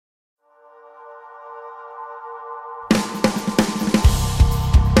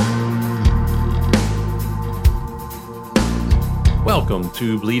Welcome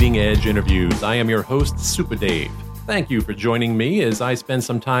to Bleeding Edge Interviews. I am your host, Super Dave. Thank you for joining me as I spend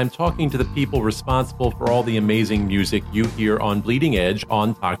some time talking to the people responsible for all the amazing music you hear on Bleeding Edge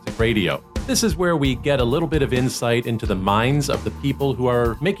on Toxic Radio. This is where we get a little bit of insight into the minds of the people who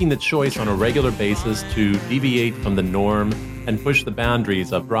are making the choice on a regular basis to deviate from the norm and push the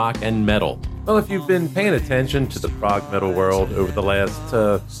boundaries of rock and metal. Well, if you've been paying attention to the prog metal world over the last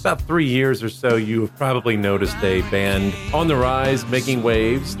about 3 years or so, you have probably noticed a band on the rise, making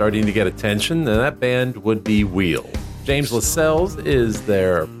waves, starting to get attention, and that band would be Wheel. James Lascelles is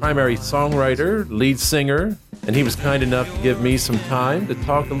their primary songwriter, lead singer, and he was kind enough to give me some time to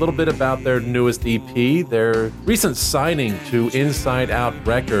talk a little bit about their newest EP, their recent signing to Inside Out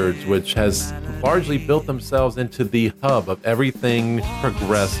Records, which has largely built themselves into the hub of everything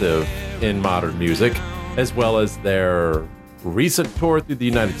progressive in modern music, as well as their recent tour through the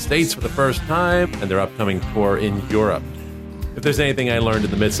United States for the first time and their upcoming tour in Europe. If there's anything I learned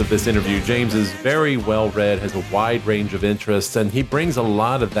in the midst of this interview, James is very well-read, has a wide range of interests, and he brings a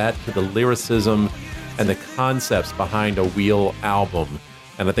lot of that to the lyricism and the concepts behind a Wheel album.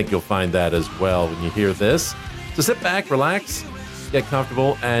 And I think you'll find that as well when you hear this. So sit back, relax, get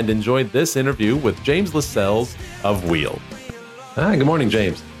comfortable, and enjoy this interview with James Lascelles of Wheel. Hi, good morning,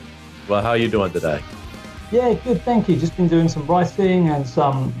 James. Well, how are you doing today? Yeah, good, thank you. Just been doing some writing and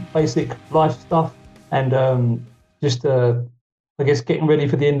some basic life stuff, and I guess getting ready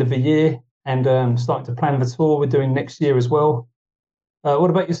for the end of the year and starting to plan the tour we're doing next year as well. What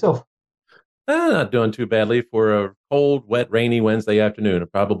about yourself? Not doing too badly for a cold, wet, rainy Wednesday afternoon.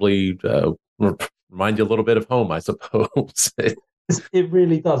 It probably remind you a little bit of home, I suppose. It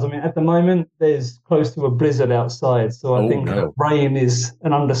really does. I mean, at the moment, there's close to a blizzard outside, so I think rain is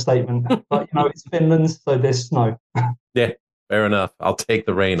an understatement. But, it's Finland, so there's snow. Yeah, fair enough. I'll take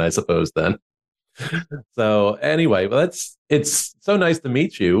the rain, I suppose, then. So anyway, well, it's so nice to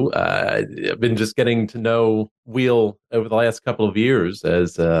meet you. I've been just getting to know Wheel over the last couple of years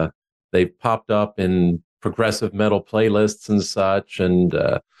as they've popped up in progressive metal playlists and such, and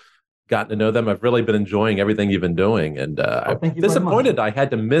gotten to know them. I've really been enjoying everything you've been doing, and I'm disappointed I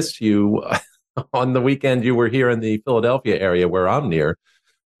had to miss you on the weekend you were here in the Philadelphia area where I'm near.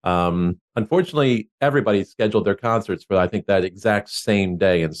 Unfortunately, everybody scheduled their concerts for, I think, that exact same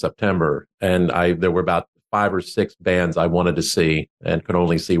day in September. And there were about 5 or 6 bands I wanted to see and could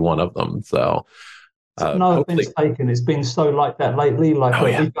only see one of them. So, no offense taken. It's been so like that lately.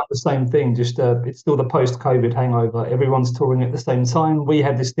 We've got the same thing. Just it's still the post-COVID hangover. Everyone's touring at the same time. We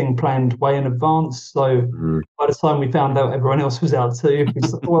had this thing planned way in advance. So by the time we found out everyone else was out too, we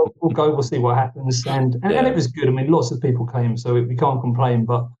said, well, we'll go. We'll see what happens. And it was good. I mean, lots of people came, so we can't complain.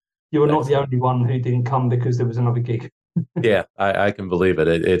 But you were not the only one who didn't come because there was another gig. Yeah, I can believe it.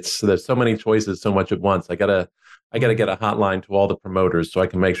 There's so many choices, so much at once. I gotta get a hotline to all the promoters so I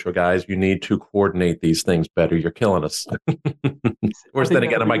can make sure, guys, you need to coordinate these things better. You're killing us. Or then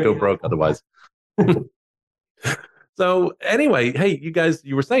again, I might go broke otherwise. So anyway, hey, you guys,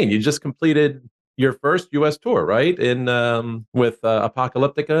 you were saying you just completed your first U.S. tour, right? In with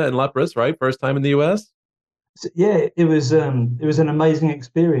Apocalyptica and Leprous, right? First time in the U.S. Yeah, it was an amazing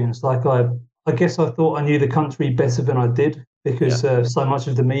experience. I guess I thought I knew the country better than I did because so much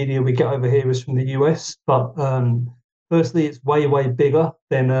of the media we get over here is from the US. But firstly, it's way, way bigger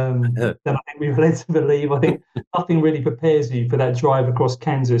than I think we were led to believe. I think nothing really prepares you for that drive across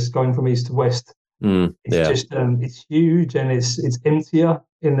Kansas going from east to west. It's huge and it's emptier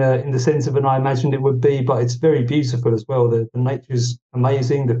in the sense of than I imagined it would be, but it's very beautiful as well. The nature's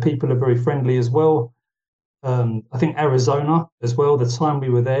amazing. The people are very friendly as well. I think Arizona as well, the time we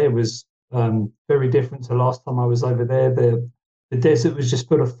were there was very different to last time I was over there. The desert was just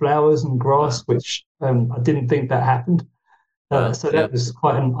full of flowers and grass, which I didn't think that happened. That was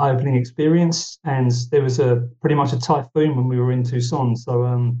quite an eye-opening experience. And there was pretty much a typhoon when we were in Tucson.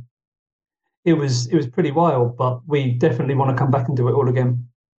 So it was pretty wild, but we definitely want to come back and do it all again.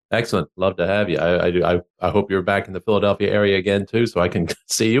 Excellent. Love to have you. I hope you're back in the Philadelphia area again too, so I can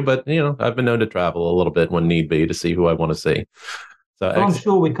see you. But I've been known to travel a little bit when need be to see who I want to see. So I'm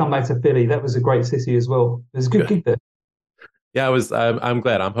sure we come back to Philly. That was a great city as well. It was a good gig there. Yeah, I'm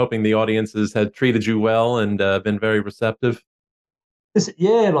glad. I'm hoping the audiences had treated you well and been very receptive. To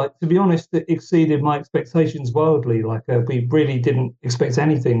be honest, it exceeded my expectations wildly. We really didn't expect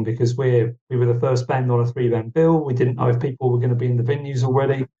anything because we were the first band on a 3-band bill. We didn't know if people were going to be in the venues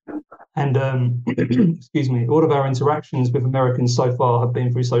already. And excuse me, all of our interactions with Americans so far have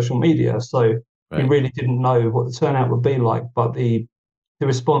been through social media. So we really didn't know what the turnout would be like. But the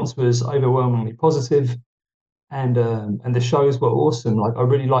response was overwhelmingly positive. and the shows were awesome. Like I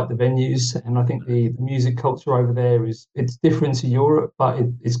really like the venues, and I think the music culture over there is it's different to Europe, but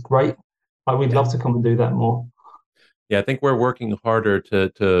it's great. Like we'd Yeah. love to come and do that more. Yeah, I think we're working harder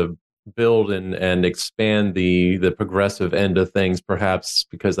to build and expand the progressive end of things, perhaps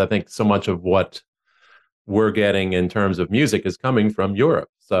because I think so much of what we're getting in terms of music is coming from Europe.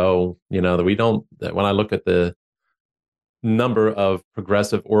 So, that we don't, that when I look at the number of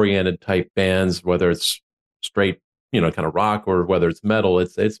progressive oriented type bands, whether it's straight, kind of rock or whether it's metal,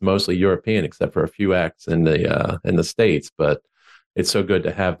 it's mostly European, except for a few acts in the States. But it's so good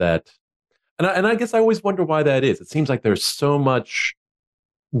to have that. And I guess I always wonder why that is. It seems like there's so much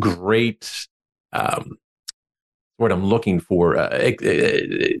great um, what I'm looking for,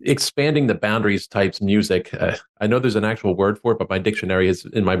 expanding the boundaries types music. I know there's an actual word for it, but my dictionary is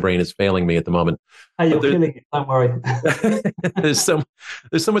in my brain is failing me at the moment. Hey, But you're killing it. Don't worry. there's so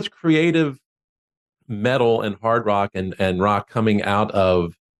there's so much creative metal and hard rock and rock coming out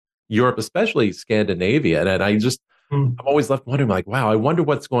of Europe, especially Scandinavia, and I just Mm. I'm always left wondering, like, wow, I wonder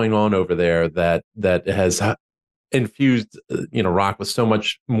what's going on over there that has infused rock with so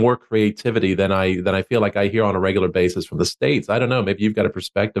much more creativity than I feel like I hear on a regular basis from the States. I don't know, maybe you've got a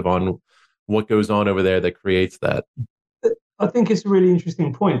perspective on what goes on over there that creates that. I think it's a really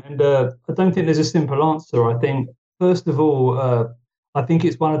interesting point, and I don't think there's a simple answer. I think, first of all, I think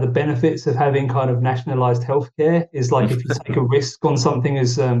it's one of the benefits of having kind of nationalized healthcare is like if you take a risk on something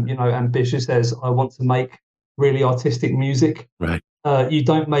as ambitious as I want to make really artistic music, Right. you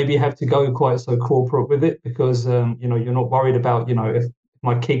don't maybe have to go quite so corporate with it because you're not worried about if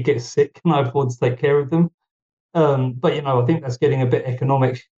my kid gets sick, can I afford to take care of them? But I think that's getting a bit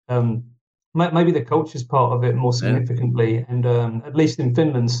economic. Maybe the culture's part of it more Yeah. significantly. And at least in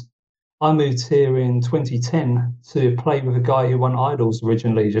Finland, I moved here in 2010 to play with a guy who won Idols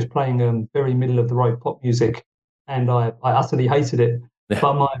originally, just playing very middle of the road pop music, and I utterly hated it. Yeah.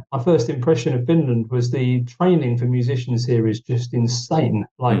 But my first impression of Finland was the training for musicians here is just insane.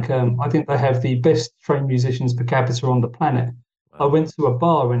 Like I think they have the best trained musicians per capita on the planet. I Wow. went to a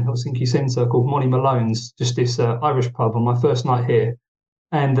bar in Helsinki Centre called Monty Malone's, just this Irish pub on my first night here.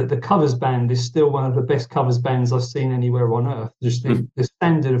 And the covers band is still one of the best covers bands I've seen anywhere on earth. Just the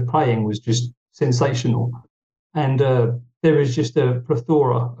standard of playing was just sensational. And there is just a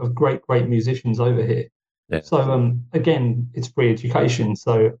plethora of great, great musicians over here. Yeah. So again, it's free education.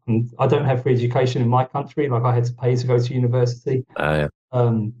 So I don't have free education in my country. Like I had to pay to go to university. Yeah.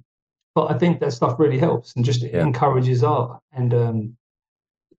 Um, but I think that stuff really helps and just Yeah. encourages art. And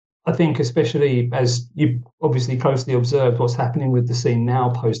I think, especially as you obviously closely observed what's happening with the scene now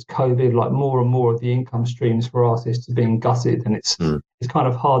post COVID, like more and more of the income streams for artists are being gutted, and it's kind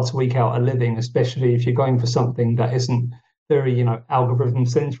of hard to eke out a living, especially if you're going for something that isn't very algorithm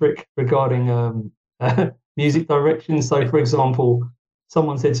centric regarding music direction. So, for example,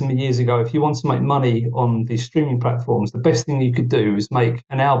 someone said to me years ago, if you want to make money on these streaming platforms, the best thing you could do is make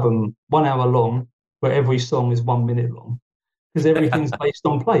an album 1 hour long, where every song is 1 minute long because everything's based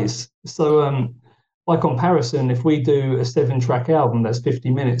on place. So, by comparison, if we do a 7 track album that's 50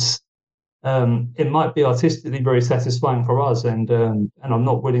 minutes, it might be artistically very satisfying for us, and I'm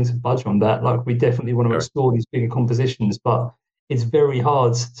not willing to budge on that. Like we definitely want to Sure. explore these bigger compositions, but it's very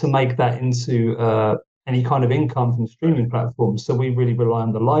hard to make that into any kind of income from streaming platforms. So we really rely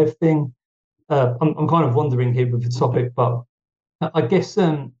on the live thing. I'm kind of wandering here with the topic, but I guess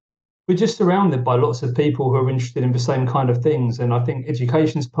we're just surrounded by lots of people who are interested in the same kind of things. And I think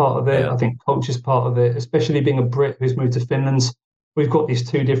education's part of it. Yeah. I think culture's part of it, especially being a Brit who's moved to Finland. We've got these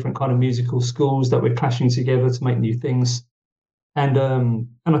two different kind of musical schools that we're clashing together to make new things. And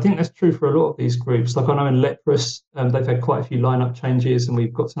I think that's true for a lot of these groups. Like I know in Leprous, they've had quite a few lineup changes, and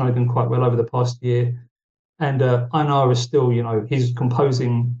we've got to know them quite well over the past year. And Einar is still, he's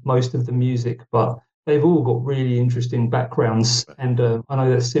composing most of the music, but they've all got really interesting backgrounds. And I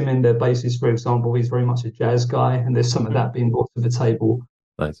know that Simin, their bassist, for example, he's very much a jazz guy, and there's some of that being brought to the table.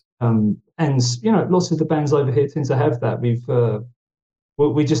 Nice. And lots of the bands over here tend to have that.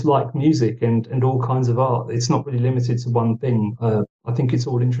 We just like music and all kinds of art. It's not really limited to one thing. I think it's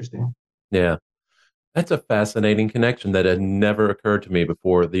all interesting. Yeah. That's a fascinating connection that had never occurred to me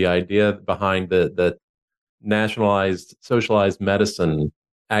before. The idea behind the nationalized, socialized medicine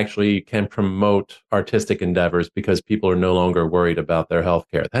actually can promote artistic endeavors because people are no longer worried about their health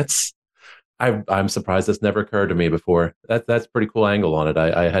care. I'm surprised that's never occurred to me before. That's a pretty cool angle on it.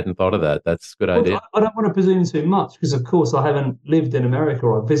 I hadn't thought of that. That's a good Well, idea. I don't want to presume too much because, of course, I haven't lived in America.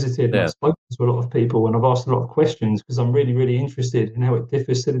 I've visited and I've Yeah. spoken to a lot of people and I've asked a lot of questions because I'm really, really interested in how it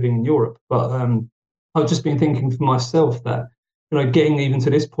differs to living in Europe. But I've just been thinking for myself that getting even to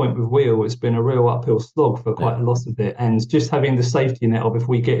this point with Wheel, it's been a real uphill slog for Yeah. quite a lot of it. And just having the safety net of if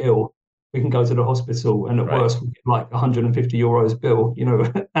we get ill, we can go to the hospital, and at Right. worst, we get like 150 euros bill.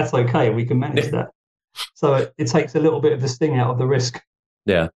 That's okay. We can manage that. So it takes a little bit of the sting out of the risk.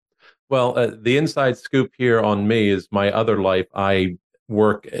 Yeah. Well, the inside scoop here on me is my other life. I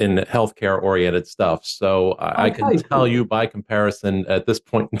work in healthcare oriented stuff. So I can Okay, tell cool. you by comparison at this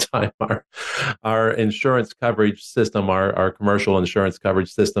point in time, our insurance coverage system, our commercial insurance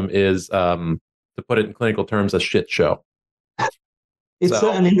coverage system is, to put it in clinical terms, a shit show. It So,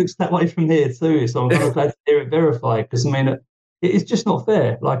 certainly looks that way from here too. So I'm kind of glad to hear it verified, because I mean, it's just not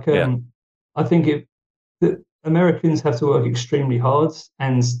fair. Like, yeah. I think that Americans have to work extremely hard,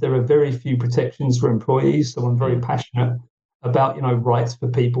 and there are very few protections for employees. So I'm very Mm, passionate about rights for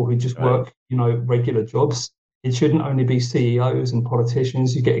people who just right. work regular jobs. It shouldn't only be CEOs and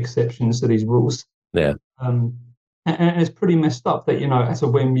politicians who get exceptions to these rules. Yeah. Um, and it's pretty messed up that, as a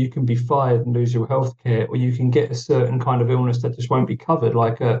whim, you can be fired and lose your health care, or you can get a certain kind of illness that just won't be covered.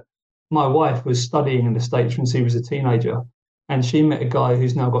 Like, my wife was studying in the States when she was a teenager, and she met a guy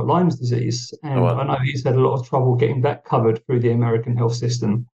who's now got Lyme's disease. Oh, And well. I know he's had a lot of trouble getting that covered through the American health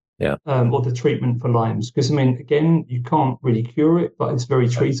system, Yeah. or the treatment for Lyme's. Because, I mean, again, you can't really cure it, but it's very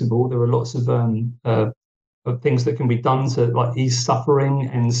Right. treatable. There are lots of things that can be done to like ease suffering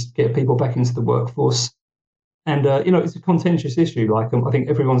and get people back into the workforce. And it's a contentious issue. Like, I think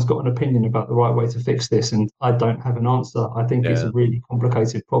everyone's got an opinion about the right way to fix this, and I don't have an answer. I think it's a Yeah. really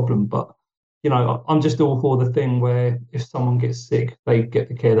complicated problem, but I'm just all for the thing where if someone gets sick, they get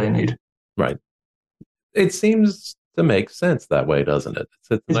the care they need. Right. It seems to make sense that way, doesn't it?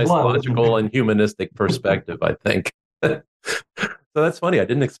 It's a It's nice vital, isn't logical and humanistic it? perspective, I think. So that's funny. I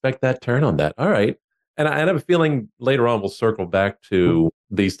didn't expect that turn on that. All right. And I have a feeling later on we'll circle back to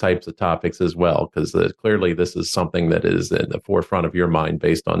these types of topics as well, because clearly this is something that is in the forefront of your mind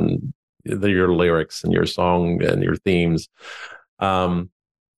based on your lyrics and your song and your themes. Um,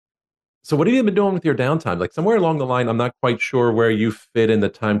 so what have you been doing with your downtime? Like somewhere along the line, I'm not quite sure where you fit in the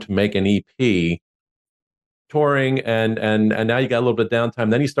time to make an EP touring, and now you got a little bit of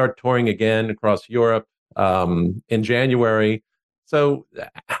downtime. Then you start touring again across Europe in January. So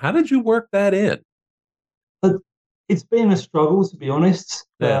how did you work that in? But it's been a struggle, to be honest.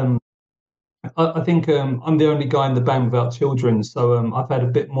 Yeah. I think I'm the only guy in the band without children, so I've had a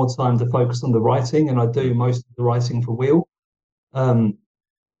bit more time to focus on the writing, and I do most of the writing for Wheel. Um,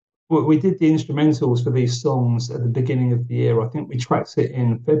 we did the instrumentals for these songs at the beginning of the year. I think we tracked it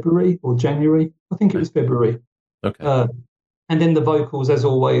in February or January. I think it was February. Okay. Uh, and then the vocals, as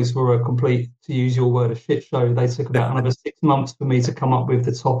always, were a complete, to use your word, a shit show. They took about another 6 months for me to come up with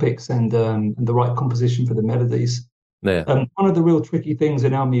the topics and the right composition for the melodies. Yeah. One of the real tricky things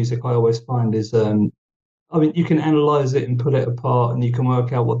in our music I always find is, I mean, you can analyze it and put it apart, and you can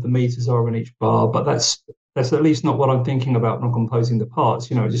work out what the meters are in each bar, but that's at least not what I'm thinking about when I'm composing the parts.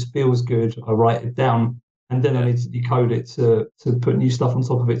 It just feels good. I write it down, and then I Yeah. need to decode it to put new stuff on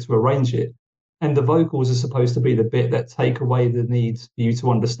top of it to arrange it. And the vocals are supposed to be the bit that take away the need for you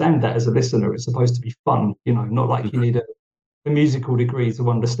to understand that as a listener. It's supposed to be fun, not like you Mhm. need a musical degree to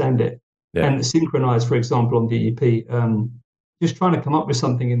understand it. Yeah. And Synchronize, for example, on the EP, just trying to come up with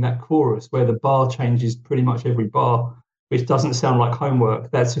something in that chorus where the bar changes pretty much every bar, which doesn't sound like homework.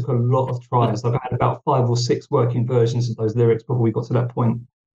 That took a lot of tries. I've had about 5 or 6 working versions of those lyrics before we got to that point.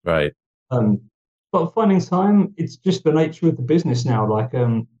 Right. Um, but finding time, it's just the nature of the business now. Like,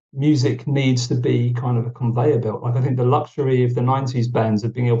 music needs to be kind of a conveyor belt. Like, I think the luxury of the 90s bands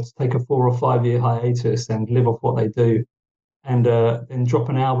of being able to take a 4 or 5 year hiatus and live off what they do, and then drop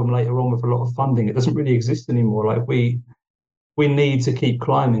an album later on with a lot of funding. It doesn't really exist anymore. Like, we need to keep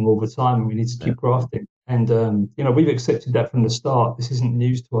climbing all the time, and we need to Yeah. keep grafting. And we've accepted that from the start. This isn't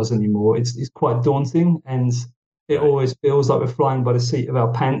news to us anymore. It's quite daunting, and it Right. always feels like we're flying by the seat of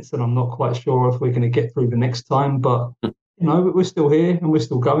our pants. And I'm not quite sure if we're going to get through the next time, but we're still here and we're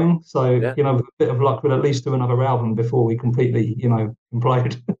still going. So Yeah. with a bit of luck, we'll at least do another album before we completely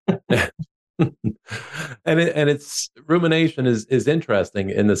implode. And it's rumination is interesting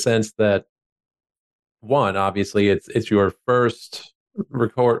in the sense that one, obviously it's your first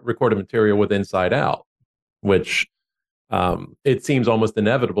recorded material with Inside Out, which it seems almost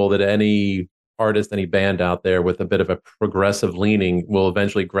inevitable that any artist, any band out there with a bit of a progressive leaning will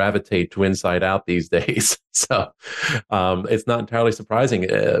eventually gravitate to Inside Out these days. So it's not entirely surprising.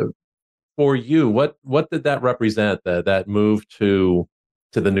 For you, what did that represent, that move to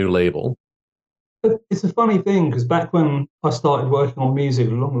the new label? But it's a funny thing because back when I started working on music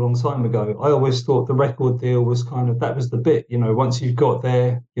a long, long time ago, I always thought the record deal was kind of that was the bit. Once you've got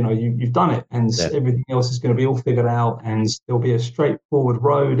there, you've done it, and Yeah, everything else is going to be all figured out, and there'll be a straightforward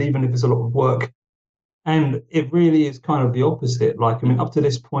road, even if there's a lot of work. And it really is kind of the opposite. Like, I mean, up to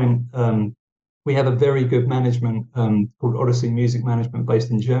this point, we have a very good management called Odyssey Music Management based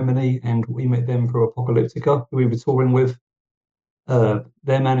in Germany, and we met them through Apocalyptica, who we were touring with.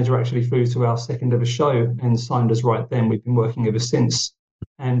 Their manager actually flew to our second ever show and signed us right then. We've been working ever since.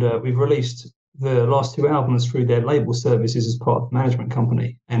 And we've released the last two albums through their label services as part of the management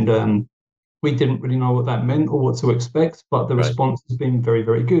company. And we didn't really know what that meant or what to expect, but the right. response has been very,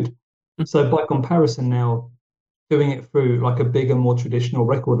 very good. So by comparison now, doing it through like a bigger, more traditional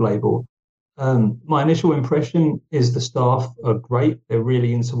record label, my initial impression is the staff are great. They're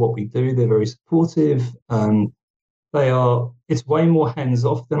really into what we do. They're very supportive. It's way more hands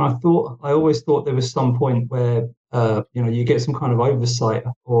off than I thought. I always thought there was some point where you get some kind of oversight,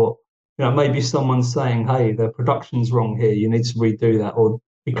 or maybe someone saying, hey, the production's wrong here, you need to redo that, or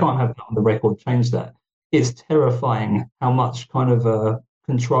we Right. can't have that on the record, change that. It's terrifying how much kind of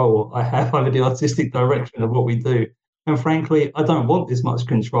control I have over the artistic direction of what we do. And frankly, I don't want this much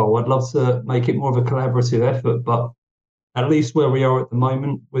control. I'd love to make it more of a collaborative effort, but at least where we are at the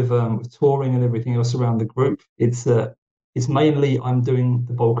moment with touring and everything else around the group, it's mainly I'm doing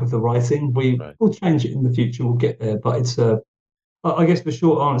the bulk of the writing. We Right. will change it in the future. We'll get there, but I guess the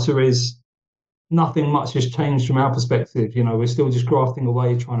short answer is nothing much has changed from our perspective. We're still just grafting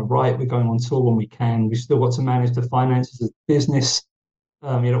away, trying to write. We're going on tour when we can. We've still got to manage the finances of the business,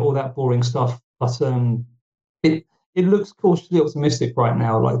 all that boring stuff. But it it looks cautiously optimistic right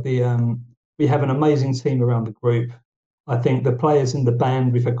now. Like we have an amazing team around the group. I think the players in the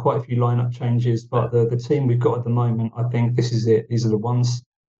band, we've had quite a few lineup changes, Yeah. but the team we've got at the moment, I think this is it. These are the ones,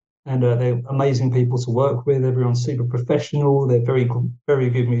 and they're amazing people to work with. Everyone's super professional. They're very, very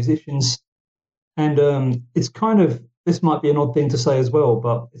good musicians, and it's kind of this might be an odd thing to say as well,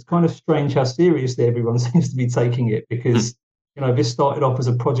 but it's kind of strange how seriously everyone seems to be taking it Hmm. because this started off as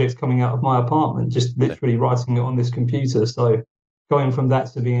a project coming out of my apartment, just Yeah. literally writing it on this computer. So going from that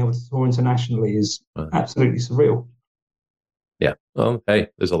to being able to tour internationally is absolutely surreal. Yeah. Well, hey,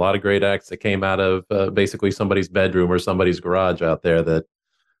 there's a lot of great acts that came out of basically somebody's bedroom or somebody's garage out there that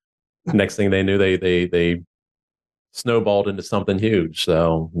next thing they knew, they snowballed into something huge.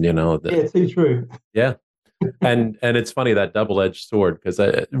 So, Yeah, too true. yeah. And it's funny, that double-edged sword, because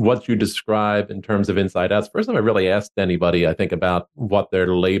what you describe in terms of inside outs, first time I really asked anybody, I think, about what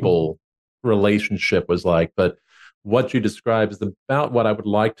their label relationship was like, but what you describe is about what I would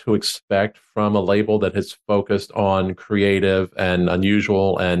like to expect from a label that has focused on creative and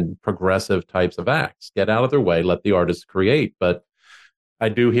unusual and progressive types of acts. Get out of their way, let the artists create. But I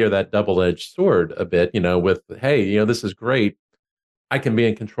do hear that double-edged sword a bit, with, hey, this is great, I can be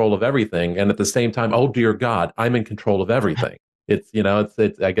in control of everything, and at the same time, oh dear God, I'm in control of everything. It's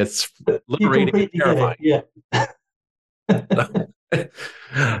I guess You liberating and completely get it. terrifying. Yeah.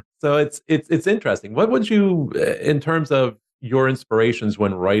 So it's interesting. What would you, in terms of your inspirations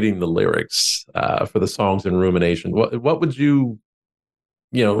when writing the lyrics for the songs in Rumination, what would you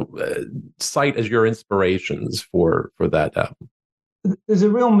cite as your inspirations for that album? There's a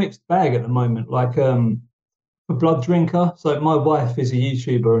real mixed bag at the moment. Like a blood drinker. So my wife is a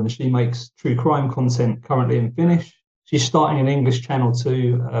YouTuber and she makes true crime content currently in Finnish. She's starting an English channel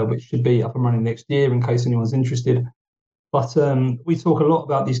too, which should be up and running next year in case anyone's interested. But we talk a lot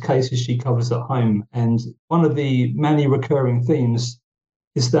about these cases she covers at home, and one of the many recurring themes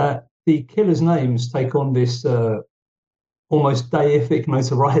is that the killers' names take on this almost deific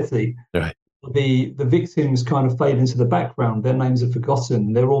notoriety. Right. The victims kind of fade into the background. Their names are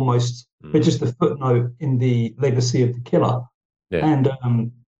forgotten. They're just a footnote in the legacy of the killer. Yeah.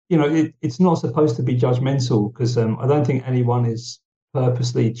 And it's not supposed to be judgmental because I don't think anyone is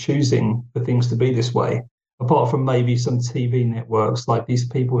purposely choosing for things to be this way, apart from maybe some TV networks like these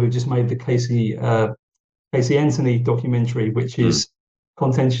people who just made the Casey Anthony documentary, which is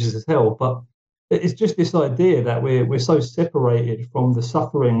contentious as hell. But it's just this idea that we're so separated from the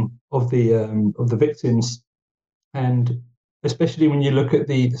suffering of the victims, and especially when you look at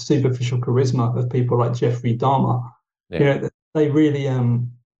the superficial charisma of people like Jeffrey Dahmer, Yeah. they really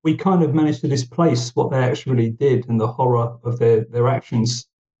we kind of managed to displace what they actually did and the horror of their actions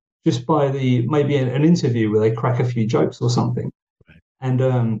just by the maybe an interview where they crack a few jokes or something. Right.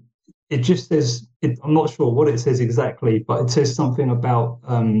 And it just says, I'm not sure what it says exactly, but it says something about,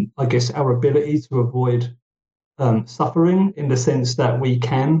 I guess, our ability to avoid suffering in the sense that we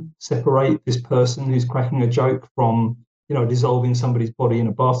can separate this person who's cracking a joke from, dissolving somebody's body in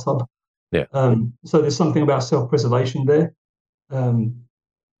a bathtub. Yeah. So there's something about self-preservation there. Um,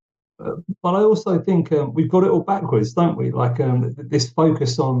 but I also think we've got it all backwards, don't we? Like this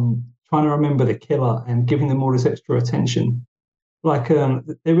focus on trying to remember the killer and giving them all this extra attention. Like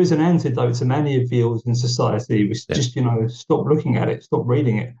there is an antidote to many of the ills in society. We Yeah. just, stop looking at it, stop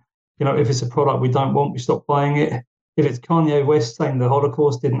reading it. If it's a product we don't want, we stop buying it. If it's Kanye West saying the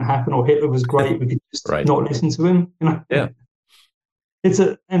Holocaust didn't happen or Hitler was great, we could just Right. not listen to him. Yeah.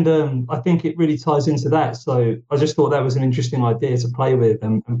 I think it really ties into that. So I just thought that was an interesting idea to play with.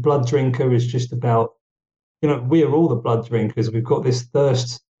 And Blood Drinker is just about, we are all the blood drinkers. We've got this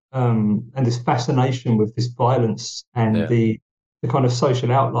thirst and this fascination with this violence and Yeah. the kind of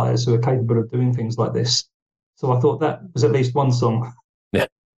social outliers who are capable of doing things like this. So I thought that was at least one song. Yeah.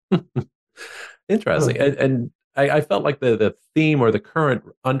 Interesting. And I felt like the theme or the current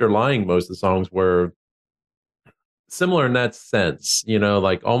underlying most of the songs were similar in that sense,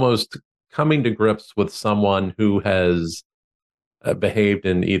 like almost coming to grips with someone who has behaved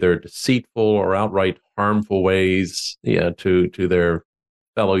in either deceitful or outright harmful ways, to their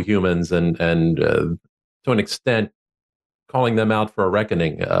fellow humans, and to an extent calling them out for a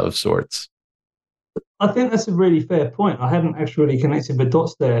reckoning of sorts. I think that's a really fair point. I hadn't actually connected the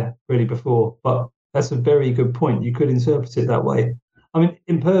dots there really before, but that's a very good point. You could interpret it that way. I mean,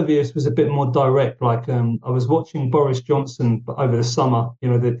 Impervious was a bit more direct. Like I was watching Boris Johnson over the summer,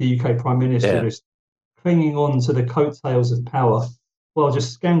 the UK Prime Minister Yeah. just clinging on to the coattails of power. Well,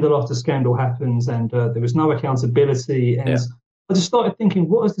 just scandal after scandal happens, and there was no accountability. And Yeah. I just started thinking,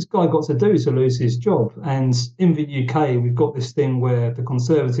 what has this guy got to do to lose his job? And in the UK, we've got this thing where the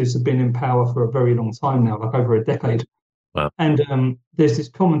Conservatives have been in power for a very long time now, like over a decade. Wow. And there's this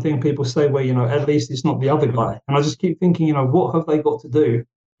common thing people say where, at least it's not the other guy. And I just keep thinking, what have they got to do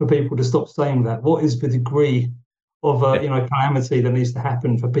for people to stop saying that? What is the degree of, calamity that needs to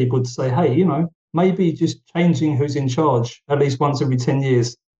happen for people to say, hey, maybe just changing who's in charge at least once every 10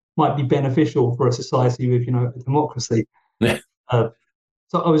 years might be beneficial for a society with, a democracy. Yeah.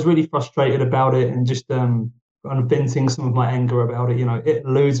 So I was really frustrated about it and just kind of venting some of my anger about it. It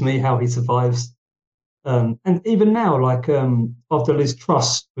eludes me how he survives. And even now, like after Liz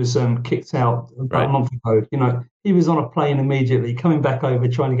Truss was kicked out about a month ago, he was on a plane immediately, coming back over,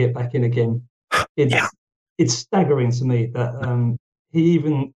 trying to get back in again. It's staggering to me that he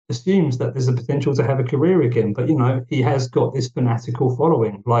even assumes that there's a potential to have a career again. But he has got this fanatical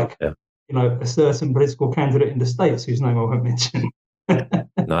following, like a certain political candidate in the States whose name I won't mention.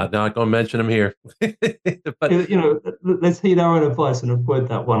 Not going to mention him here. But let's heed our own advice and avoid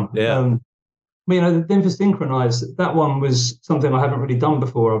that one. Yeah. Then for Synchronize, that one was something I haven't really done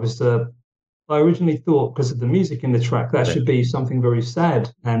before. I originally thought, because of the music in the track, that should be something very sad.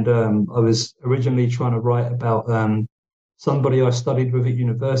 And I was originally trying to write about somebody I studied with at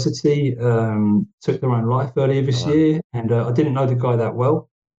university, took their own life earlier this year. And I didn't know the guy that well,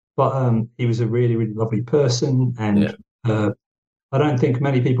 but he was a really, really lovely person. And I don't think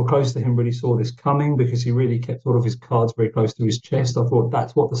many people close to him really saw this coming, because he really kept all of his cards very close to his chest. I thought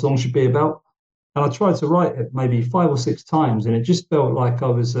that's what the song should be about. And I tried to write it maybe 5 or 6 times, and it just felt like I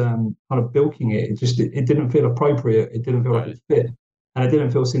was kind of bilking it. It didn't feel appropriate. It didn't feel like it fit, and it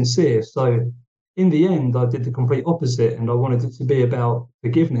didn't feel sincere. So in the end, I did the complete opposite, and I wanted it to be about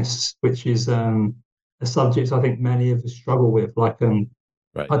forgiveness, which is a subject I think many of us struggle with. Like,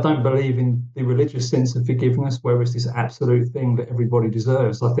 I don't believe in the religious sense of forgiveness, where it's this absolute thing that everybody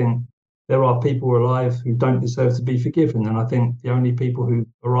deserves. I think there are people alive who don't deserve to be forgiven, and I think the only people who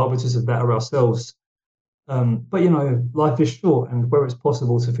are arbiters of that are ourselves. But life is short, and where it's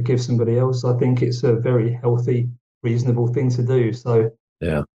possible to forgive somebody else, I think it's a very healthy, reasonable thing to do. So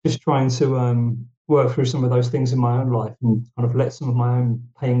just trying to work through some of those things in my own life and kind of let some of my own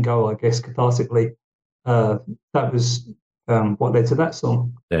pain go, I guess, cathartically. That was what led to that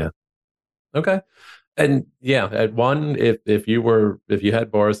song. Yeah. Okay. And at one, if you had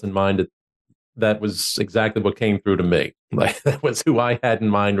Boris in mind, that was exactly what came through to me. Like, that was who I had in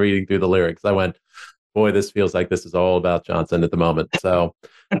mind reading through the lyrics. I went, boy, this feels like this is all about Johnson at the moment. So,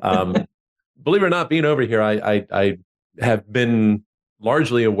 believe it or not, being over here, I have been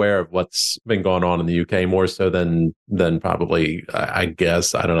largely aware of what's been going on in the UK, more so than probably, I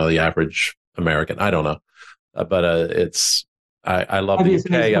guess, I don't know, the average American. I don't know. But I love the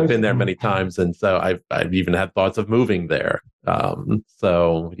UK. I've been there many times, and so I've even had thoughts of moving there.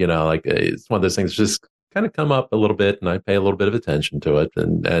 So like, it's one of those things just kind of come up a little bit, and I pay a little bit of attention to it.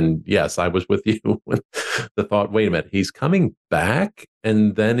 And yes, I was with you when the thought, wait a minute, he's coming back,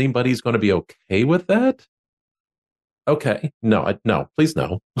 and then anybody's going to be okay with that? Okay, no, please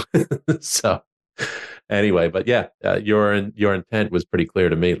no. So Anyway, but yeah, your intent was pretty clear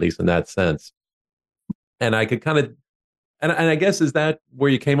to me, at least in that sense. And I could kind of, and I guess, is that where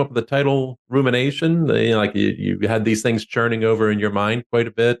you came up with the title Rumination? Like you had these things churning over in your mind quite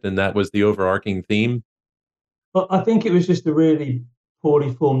a bit, and that was the overarching theme. But I think it was just a really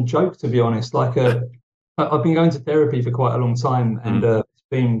poorly formed joke, to be honest. I've been going to therapy for quite a long time, and Mm. it's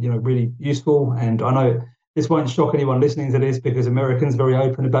been, really useful. And I know this won't shock anyone listening to this because Americans are very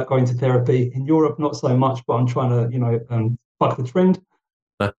open about going to therapy. In Europe, not so much, but I'm trying to, buck the trend.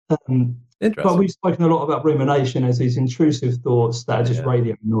 Huh. Um, but Interesting. we've spoken a lot about rumination as these intrusive thoughts that are just Yeah.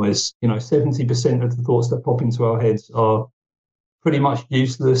 radio noise. 70% of the thoughts that pop into our heads are pretty much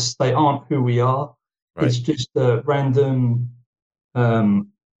useless. They aren't who we are. Right. It's just random, um,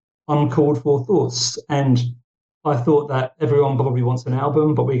 uncalled for thoughts. And I thought that everyone probably wants an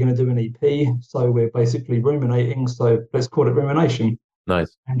album, but we're going to do an EP. So we're basically ruminating. So let's call it Rumination.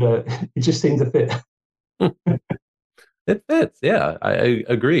 Nice. And it just seemed to fit. It fits. Yeah, I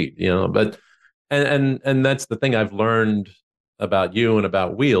agree. But and that's the thing I've learned about you and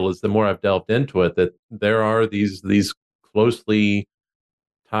about Wheel is the more I've delved into it, that there are these closely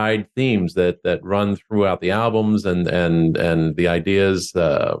tied themes that run throughout the albums, and the ideas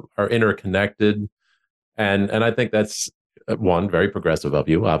are interconnected, and I think that's one, very progressive of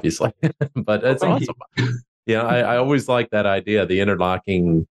you, obviously, but Oh, it's thank you. awesome. I always like that idea, the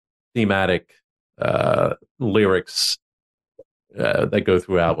interlocking thematic lyrics that go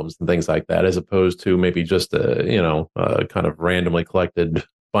through albums and things like that, as opposed to maybe just a kind of randomly collected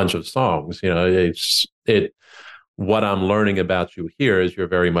bunch of songs. What I'm learning about you here is you're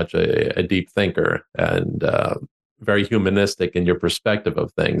very much a deep thinker, and very humanistic in your perspective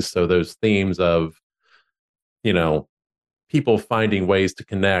of things. So those themes of, you know, people finding ways to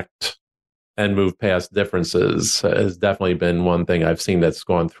connect and move past differences has definitely been one thing I've seen that's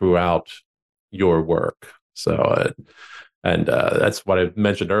gone throughout your work. So, and that's what I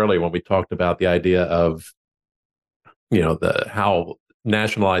mentioned earlier when we talked about the idea of, the how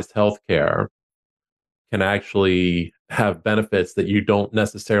nationalized healthcare can actually have benefits that you don't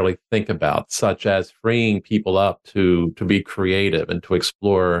necessarily think about, such as freeing people up to be creative and to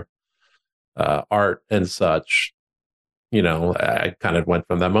explore art and such. I kind of went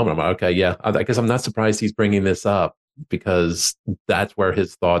from that moment. I'm like, okay, yeah, I guess I'm not surprised he's bringing this up, because that's where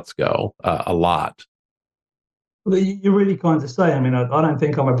his thoughts go a lot. Well, you're really kind to say. I mean, I don't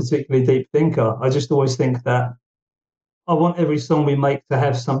think I'm a particularly deep thinker. I just always think that I want every song we make to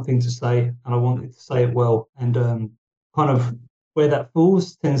have something to say, and I want it to say it well. And kind of where that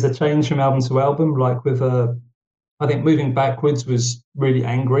falls tends to change from album to album. Like with, I think Moving Backwards was really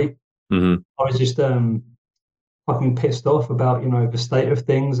angry. Mm-hmm. I was just fucking pissed off about, the state of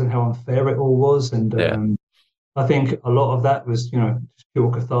things and how unfair it all was. And Yeah. I think a lot of that was, just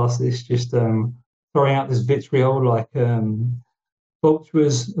pure catharsis, just throwing out this vitriol. Like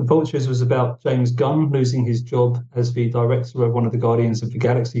Vultures was about James Gunn losing his job as the director of one of the Guardians of the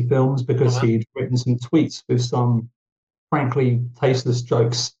Galaxy films because Uh-huh. he'd written some tweets with some frankly tasteless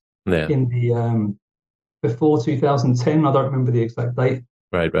jokes Yeah. in the before 2010. I don't remember the exact date.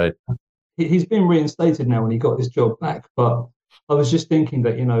 Right. Right. He's been reinstated now when he got his job back. But I was just thinking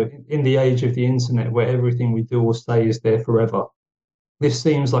that, in the age of the internet where everything we do or say is there forever, this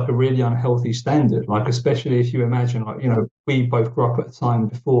seems like a really unhealthy standard. Like, especially if you imagine, like, we both grew up at a time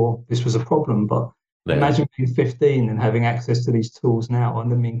before this was a problem, but Yeah. imagine being 15 and having access to these tools now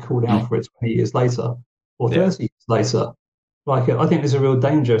and then being called out for it 20 years later or Yeah. 30 years later. Like, I think there's a real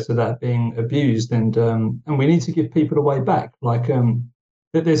danger to that being abused, and we need to give people a way back. Like,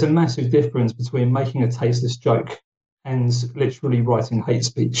 that there's a massive difference between making a tasteless joke and literally writing hate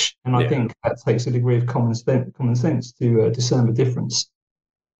speech. And I Yeah. think that takes a degree of common sense to discern the difference.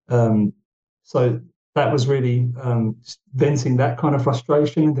 Um, so that was really venting that kind of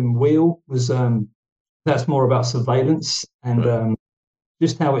frustration. And then Wheel was that's more about surveillance and Right.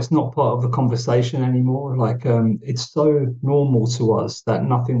 just how it's not part of the conversation anymore. Like it's so normal to us that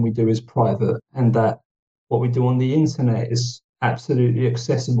nothing we do is private, and that what we do on the internet is absolutely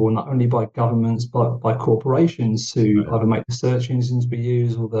accessible not only by governments but by corporations to Right. either make the search engines we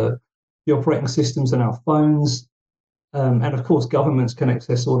use or the operating systems on our phones. And of course, governments can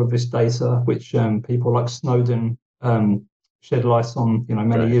access all of this data, which people like Snowden shed light on,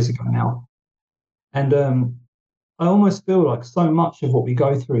 many Right. years ago now. And I almost feel like so much of what we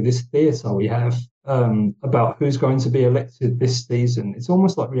go through, this theatre we have about who's going to be elected this season, it's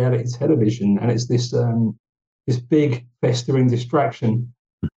almost like reality television, and it's this big festering distraction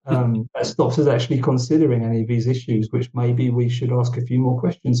that stops us actually considering any of these issues, which maybe we should ask a few more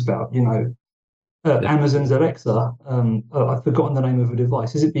questions about. Amazon's Alexa. I've forgotten the name of the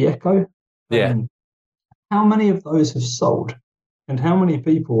device. Is it the Echo? Yeah. Um, how many of those have sold? And how many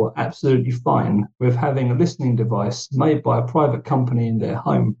people are absolutely fine with having a listening device made by a private company in their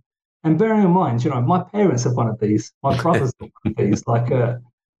home? And bearing in mind, my parents have one of these, my brother's got one of these.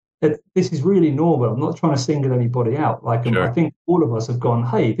 This is really normal. I'm not trying to single anybody out. I Sure. think all of us have gone,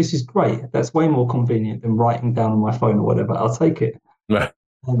 hey, this is great. That's way more convenient than writing down on my phone or whatever. I'll take it. Right.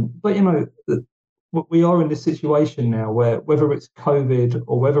 But we are in this situation now where whether it's COVID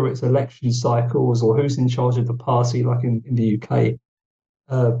or whether it's election cycles or who's in charge of the party, like in the UK,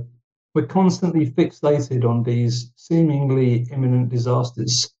 uh, we're constantly fixated on these seemingly imminent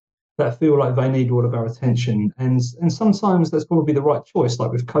disasters that feel like they need all of our attention. And sometimes that's probably the right choice,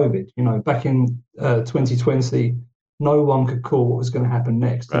 like with COVID. Back in 2020, no one could call what was going to happen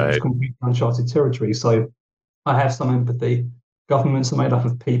next, and it was Right. completely uncharted territory. So I have some empathy. Governments are made up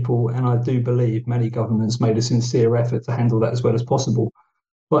of people, and I do believe many governments made a sincere effort to handle that as well as possible.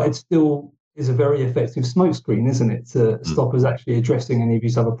 But it still is a very effective smokescreen, isn't it, to Mm. stop us actually addressing any of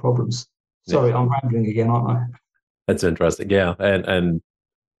these other problems? Yeah. Sorry, I'm rambling again, aren't I? That's interesting. Yeah. And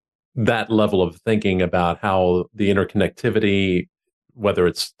that level of thinking about how the interconnectivity, whether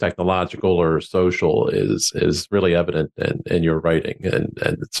it's technological or social, is really evident in your writing. And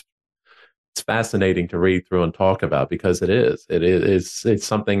it's fascinating to read through and talk about because it's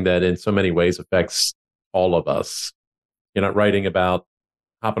something that in so many ways affects all of us. You're not writing about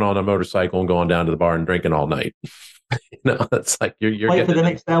hopping on a motorcycle and going down to the bar and drinking all night. It's like you're Wait for the getting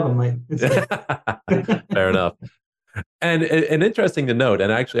next album, mate. it. Fair enough. And interesting to note,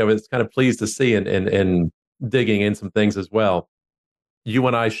 and actually I was kind of pleased to see in digging in some things as well. You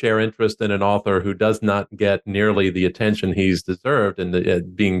and I share interest in an author who does not get nearly the attention he's deserved,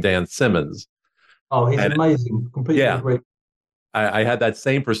 and being Dan Simmons. Oh, he's And amazing. Completely yeah, agree. I had that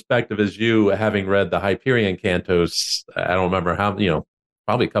same perspective as you, having read the Hyperion Cantos. I don't remember how,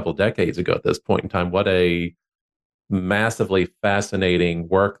 probably a couple of decades ago at this point in time. What a massively fascinating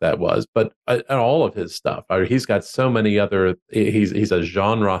work that was. But all of his stuff, he's got so many other. He's a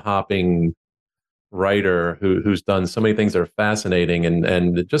genre hopping writer who's done so many things that are fascinating,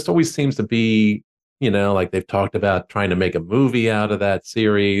 and it just always seems to be, like they've talked about trying to make a movie out of that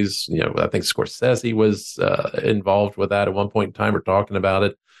series. I think Scorsese was involved with that at one point in time, or talking about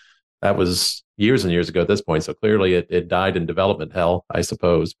it. That was years and years ago at this point, so clearly it died in development hell, I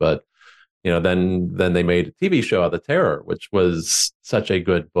suppose. But then they made a TV show out of The Terror, which was such a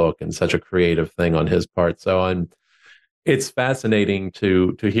good book and such a creative thing on his part. So it's fascinating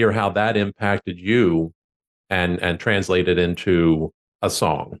to hear how that impacted you and translated into a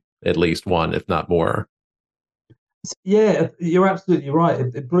song, at least one, if not more. Yeah, you're absolutely right.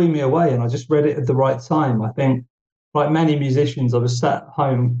 It blew me away, and I just read it at the right time. I think, like many musicians, I was sat at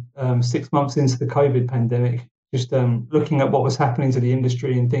home 6 months into the COVID pandemic, just looking at what was happening to the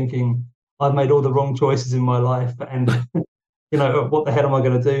industry and thinking, I've made all the wrong choices in my life, and what the hell am I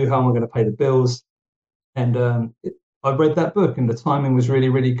going to do? How am I going to pay the bills? And I read that book, and the timing was really,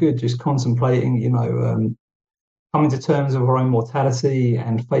 really good. Just contemplating, coming to terms with our own mortality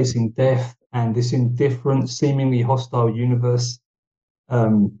and facing death and this indifferent, seemingly hostile universe,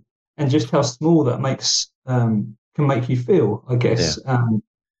 um, and just how small that makes can make you feel, I Yeah. guess.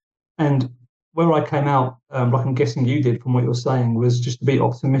 And where I came out, like I'm guessing you did from what you're saying, was just to be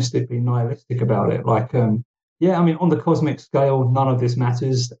optimistically nihilistic about it. Yeah, I mean, on the cosmic scale, none of this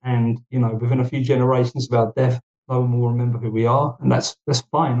matters, and within a few generations of our death, no one will remember who we are, and that's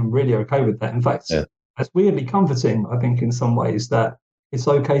fine. I'm really okay with that. In fact, Yeah. that's weirdly comforting, I think, in some ways, that it's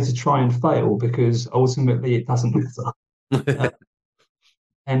okay to try and fail because ultimately it doesn't matter. Uh,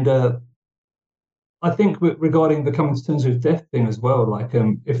 and I think regarding the coming to terms with death thing as well,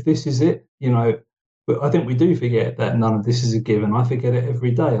 if this is it, but I think we do forget that none of this is a given. I forget it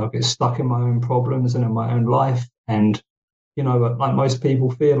every day. I get stuck in my own problems and in my own life. And, like most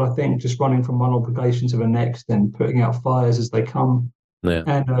people feel, I think just running from one obligation to the next and putting out fires as they come. Yeah.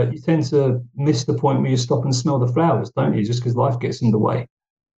 And you tend to miss the point where you stop and smell the flowers, don't you? Just because life gets in the way.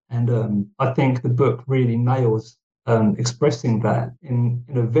 And I think the book really nails expressing that in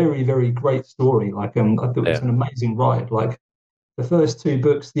a very, very great story. I thought it was Yeah. an amazing ride. Like the first two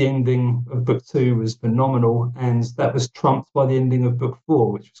books, the ending of book two was phenomenal, and that was trumped by the ending of book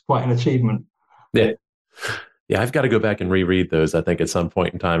four, which was quite an achievement. Yeah. Yeah, I've got to go back and reread those, I think, at some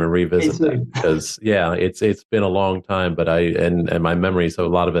point in time and Me revisit that too. because yeah, it's been a long time, but and my memories, so a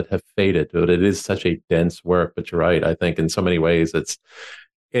lot of it have faded, but it is such a dense work. But you're right. I think in so many ways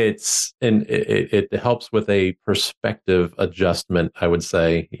and it helps with a perspective adjustment, I would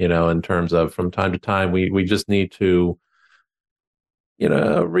say, in terms of from time to time we just need to,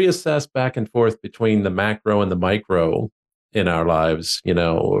 reassess back and forth between the macro and the micro in our lives,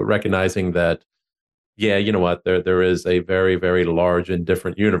 recognizing that yeah, you know what? There is a very, very large and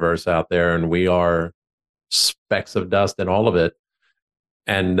different universe out there, and we are specks of dust in all of it.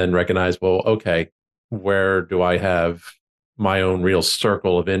 And then recognize, well, okay, where do I have my own real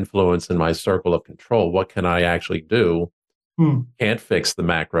circle of influence and my circle of control? What can I actually do? Hmm. Can't fix the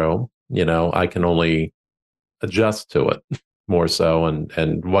macro, I can only adjust to it more so.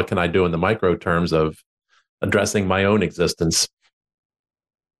 And what can I do in the micro terms of addressing my own existence?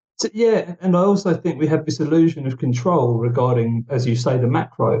 So, yeah, and I also think we have this illusion of control regarding, as you say, the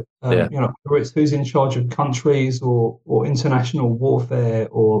macro. Yeah, Whether it's who's in charge of countries or international warfare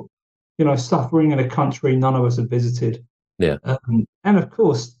or suffering in a country none of us have visited. yeah, And of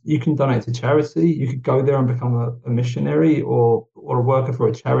course, you can donate to charity. You could go there and become a missionary or a worker for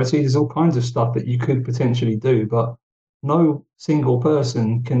a charity. There's all kinds of stuff that you could potentially do, but no single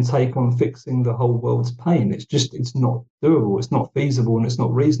person can take on fixing the whole world's pain. It's not doable. It's not feasible, and it's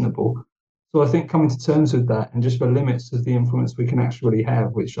not reasonable. So I think coming to terms with that and just the limits of the influence we can actually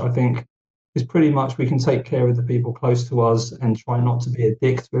have, which I think is pretty much we can take care of the people close to us and try not to be a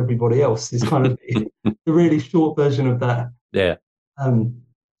dick to everybody else, is kind of the really short version of that. yeah, Um,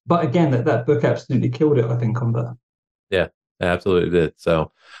 but again, that book absolutely killed it, I think, on that. yeah, absolutely did.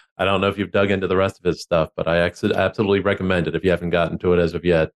 So I don't know if you've dug into the rest of his stuff, but I absolutely recommend it if you haven't gotten to it as of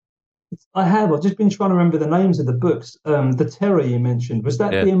yet. I have. I've just been trying to remember the names of the books. The Terror you mentioned, was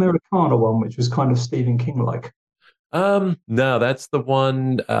that Yeah. the Americana one, which was kind of Stephen King-like? No, that's the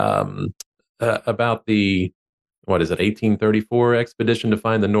one about the what is it, 1834 expedition to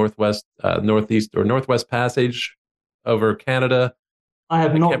find the northeast or northwest passage over Canada. I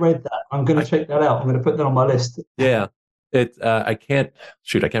have I not can't. read that. I'm going to I check that out. I'm going to put that on my list. Yeah. I can't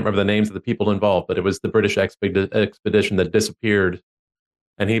shoot. I can't remember the names of the people involved, but it was the British expedition that disappeared,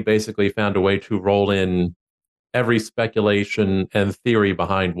 and he basically found a way to roll in every speculation and theory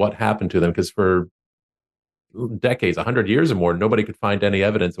behind what happened to them. Because for decades, 100 years or more, nobody could find any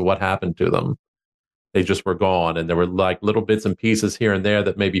evidence of what happened to them. They just were gone, and there were like little bits and pieces here and there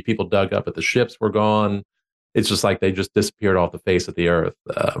that maybe people dug up, but the ships were gone. It's just like they just disappeared off the face of the earth.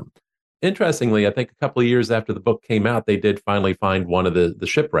 Interestingly, I think a couple of years after the book came out, they did finally find one of the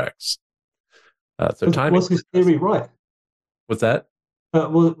shipwrecks. So timing Was was his theory interesting. right? What's that?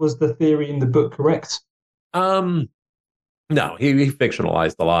 Was the theory in the book correct? Um, no, he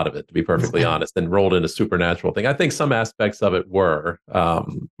fictionalized a lot of it, to be perfectly honest, and rolled in a supernatural thing. I think some aspects of it were,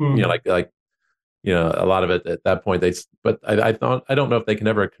 Hmm. like a lot of it at that point. But I thought I don't know if they can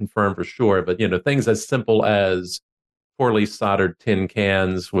ever confirm for sure. But things as simple as poorly soldered tin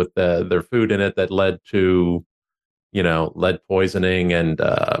cans with their food in it that led to lead poisoning and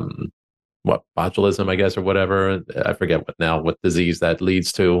what botulism, I guess, or whatever. I forget what disease that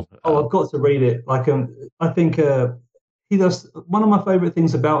leads to. Oh, I've got to read it. I think he does one of my favorite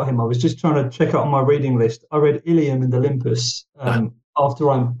things about him. I was just trying to check out on my reading list. I read Ilium and Olympus after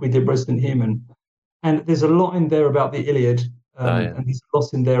we did Resident Human, and there's a lot in there about the Iliad, Yeah. and there's a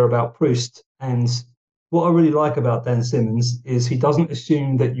lot in there about Proust. And what I really like about Dan Simmons is he doesn't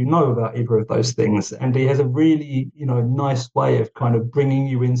assume that you know about either of those things, and he has a really nice way of kind of bringing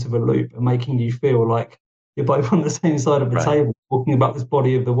you into the loop and making you feel like you're both on the same side of the Right. table talking about this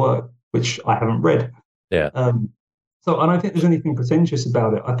body of the work, which I haven't read. Yeah. Um, so I don't think there's anything pretentious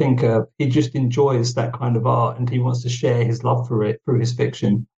about it. I think he just enjoys that kind of art, and he wants to share his love for it through his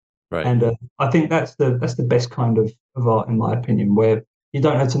fiction. Right. And I think that's the best kind of art, in my opinion, where you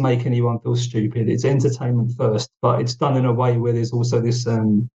don't have to make anyone feel stupid. It's entertainment first, but it's done in a way where there's also this.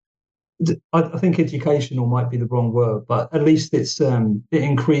 I think educational might be the wrong word, but at least it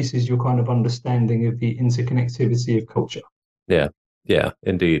increases your kind of understanding of the interconnectivity of culture. Yeah. Yeah,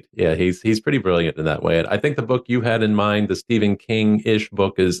 indeed. Yeah, he's pretty brilliant in that way. And I think the book you had in mind, the Stephen King-ish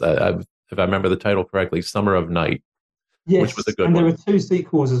book, is, if I remember the title correctly, Summer of Night, which was a Yes, good and there one. are two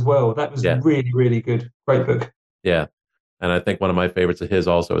sequels as well. That was Yeah, really, really good. Great book. yeah. And I think one of my favorites of his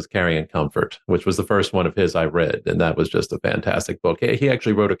also is Carrying Comfort, which was the first one of his I read, and that was just a fantastic book. He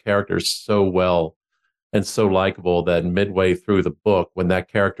actually wrote a character so well and so likable that midway through the book, when that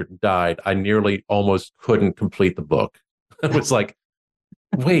character died, I nearly almost couldn't complete the book. I was like,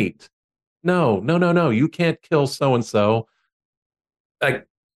 wait, no, no, no, no, you can't kill so and so. Like,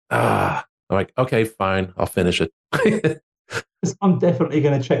 I'm like, okay, fine, I'll finish it. I'm definitely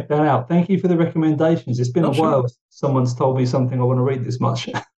going to check that out. Thank you for the recommendations. It's been a Oh, sure. while since someone's told me something I want to read this much.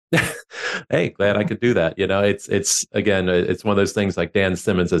 Hey, glad I could do that. It's again, it's one of those things. Like Dan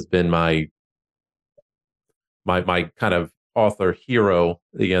Simmons has been my kind of author hero,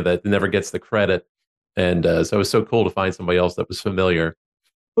 that never gets the credit, and so it was so cool to find somebody else that was familiar.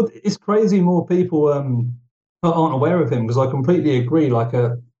 But it's crazy more people aren't aware of him because I completely agree.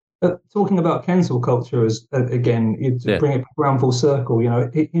 Talking about cancel culture as again, to Yeah, bring it around full circle,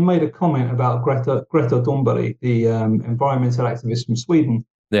 he made a comment about Greta Thunberg, the environmental activist from Sweden,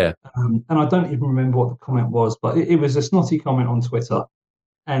 yeah, and I don't even remember what the comment was, but it was a snotty comment on Twitter,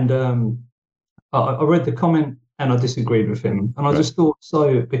 and I read the comment and I disagreed with him, and I right. just thought,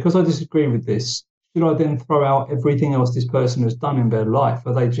 so because I disagree with this, should I then throw out everything else this person has done in their life?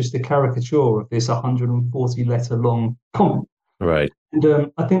 Are they just a caricature of this 140 letter long comment? Right.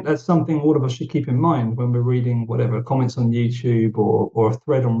 And I think that's something all of us should keep in mind when we're reading whatever comments on YouTube or a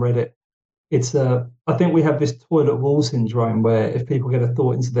thread on Reddit. It's I think we have this toilet wall syndrome where if people get a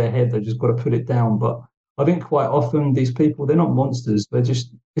thought into their head, they've just got to put it down. But I think quite often they're not monsters. They're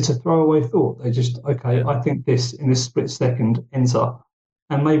just it's a throwaway thought. They just okay, Yeah, I think this in this split second, enter,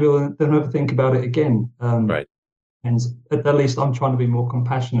 and maybe they'll never think about it again. right. And at least I'm trying to be more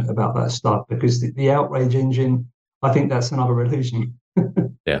compassionate about that stuff because the outrage engine, I think that's another illusion.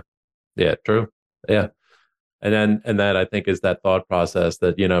 Yeah, yeah, true. Yeah. And that I think is that thought process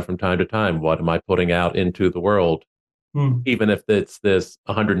that, from time to time, what am I putting out into the world? Mm. Even if it's this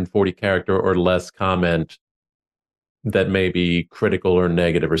 140 character or less comment that may be critical or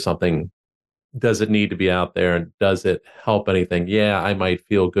negative or something, does it need to be out there, and does it help anything? Yeah, I might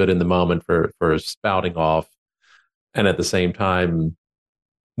feel good in the moment for spouting off, and at the same time,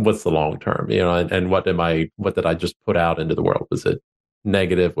 what's the long term? And what did I just put out into the world? Was it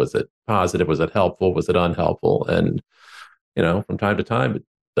negative? Was it positive? Was it helpful? Was it unhelpful? And from time to time, it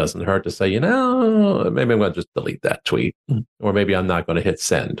doesn't hurt to say, maybe I'm going to just delete that tweet, or maybe I'm not going to hit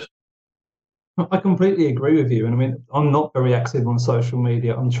send. I completely agree with you. And I mean, I'm not very active on social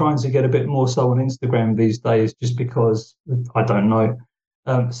media. I'm trying to get a bit more so on Instagram these days just because I don't know.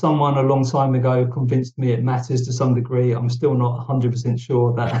 Someone a long time ago convinced me it matters to some degree. I'm still not 100%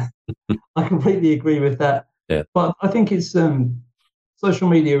 sure that I completely agree with that. Yeah, But I think it's social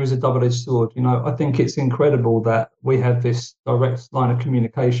media is a double-edged sword. I think it's incredible that we have this direct line of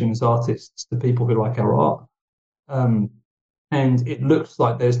communication as artists to people who like our art. Um, and it looks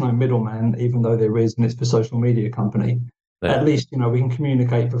like there's no middleman, even though there is, and it's for social media company. yeah, At least, we can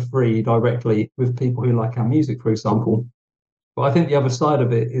communicate for free directly with people who like our music, for example. But I think the other side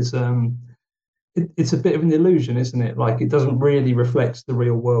of it is it's a bit of an illusion, isn't it? Like it doesn't really reflect the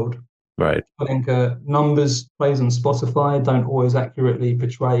real world. right, I think numbers plays on Spotify don't always accurately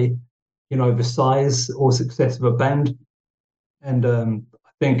portray, the size or success of a band. And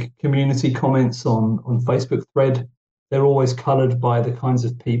I think community comments on Facebook thread, they're always coloured by the kinds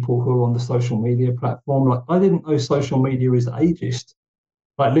of people who are on the social media platform. Like I didn't know social media is ageist.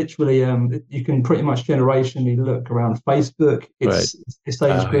 Like literally, you can pretty much generationally look around Facebook. right. It's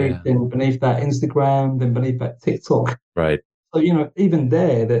age Oh group, yeah, then beneath that Instagram, then beneath that TikTok. right, So even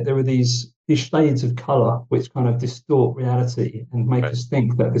there are these shades of color which kind of distort reality and make right, us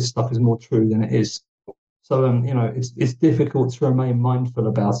think that this stuff is more true than it is. So it's difficult to remain mindful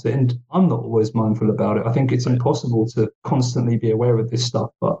about it, and I'm not always mindful about it. I think it's right. impossible to constantly be aware of this stuff,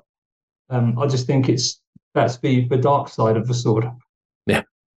 but I just think that's the dark side of the sword. Yeah,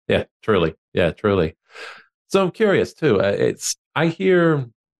 yeah, truly, yeah, truly. So I'm curious too. It's I hear,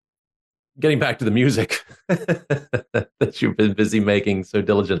 getting back to the music that you've been busy making so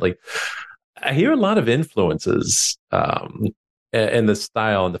diligently, I hear a lot of influences in the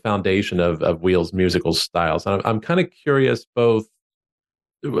style and the foundation of Wheel's musical styles. And I'm kind of curious, both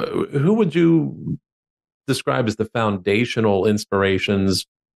who would you describe as the foundational inspirations,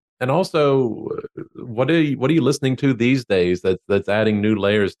 and also what are you listening to these days that's adding new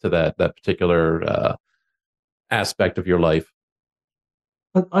layers to that particular aspect of your life?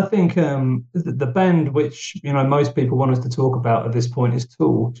 I think the band which most people want us to talk about at this point is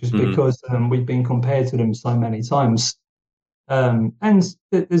Tool, just Hmm. because we've been compared to them so many times. And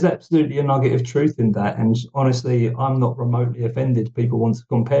there's absolutely a nugget of truth in that. And honestly, I'm not remotely offended. People want to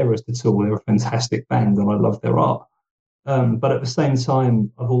compare us to Tool. They're a fantastic band, and I love their art. But at the same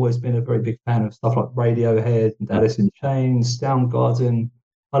time, I've always been a very big fan of stuff like Radiohead and Alice in Chains, Soundgarden.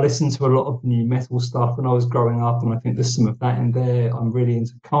 I listened to a lot of new metal stuff when I was growing up, and I think there's some of that in there. I'm really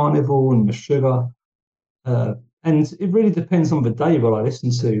into Carnival and Meshuggah. Uh, and it really depends on the day what I listen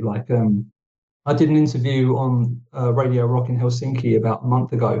to. Like, I did an interview on Radio Rock in Helsinki about a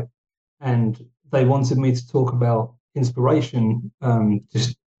month ago, and they wanted me to talk about inspiration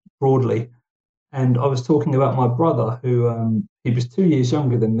just broadly. And I was talking about my brother, who he was 2 years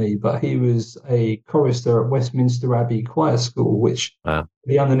younger than me, but he was a chorister at Westminster Abbey Choir School, which Wow.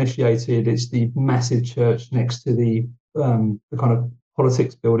 the uninitiated, it's the massive church next to the kind of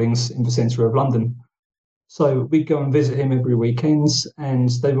politics buildings in the centre of London. So we'd go and visit him every weekend, and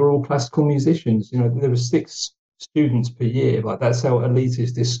they were all classical musicians. There were students per year. Like that's how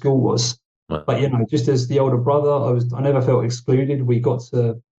elitist this school was. Wow. But just as the older brother, I never felt excluded.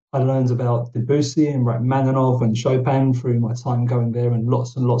 I learned about Debussy and Rachmaninoff and Chopin through my time going there, and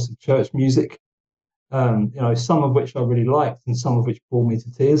lots of church music. Some of which I really liked, and some of which bore me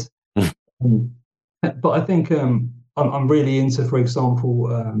to tears. um, but I think I'm really into, for example,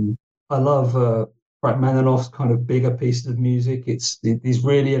 I love Rachmaninoff's kind of bigger pieces of music. It's these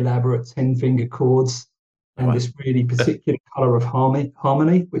really elaborate 10-finger chords Oh, and wow. this really particular color of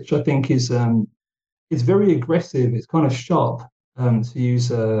harmony, which I think is very aggressive. It's kind of sharp, to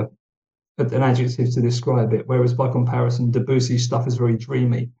use an adjective to describe it. Whereas by comparison, Debussy's stuff is very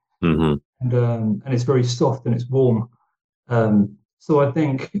dreamy, Hmm. and it's very soft and it's warm. So I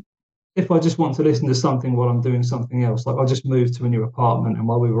think if I just want to listen to something while I'm doing something else, like I just moved to a new apartment, and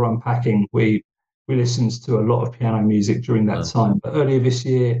while we were unpacking, we listened to a lot of piano music during that time. But earlier this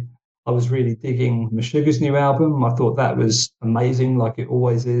year, I was really digging Meshuggah's new album. I thought that was amazing, like it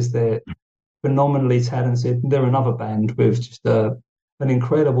always is. They're phenomenally talented. They're another band with just an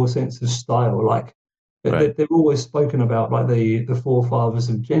incredible sense of style. Like Right. they're always spoken about like the forefathers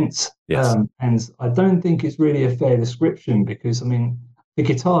of gents. Yes. And I don't think it's really a fair description, because I mean the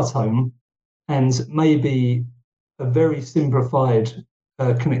guitar tone and maybe a very simplified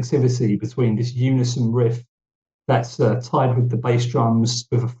connectivity between this unison riff that's tied with the bass drums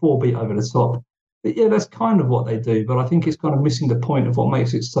with a 4-beat over the top. But yeah, that's kind of what they do, but I think it's kind of missing the point of what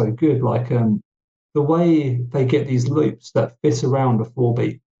makes it so good. Like the way they get these loops that fit around a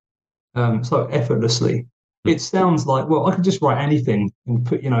 4-beat so effortlessly. Hmm. It sounds like, well, I could just write anything and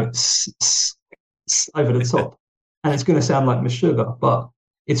put, over the top, and it's going to sound like Meshuggah, but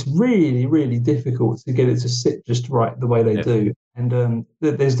it's really, really difficult to get it to sit just right the way they Yeah. do. And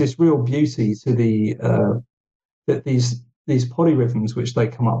there's this real beauty to that these polyrhythms which they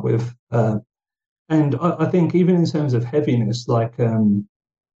come up with. And I think even in terms of heaviness, like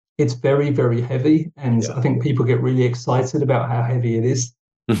it's very, very heavy, and Yeah. I think people get really excited about how heavy it is.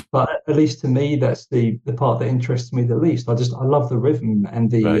 But at least to me, that's the part that interests me the least. I love the rhythm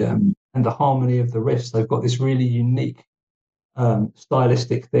and Right. the harmony of the riffs. They've got this really unique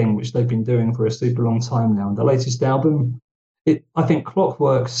stylistic thing which they've been doing for a super long time now. And the latest album, I think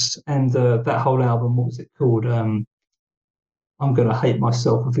Clockworks and that whole album, what was it called? I'm going to hate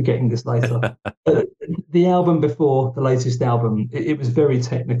myself for forgetting this later. Uh, the album before the latest album, it was very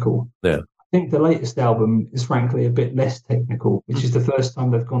technical. Yeah. I think the latest album is frankly a bit less technical, which is the first time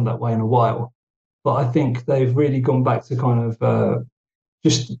they've gone that way in a while. But I think they've really gone back to kind of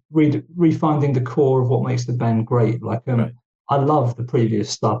just refinding the core of what makes the band great. Like Right. I love the previous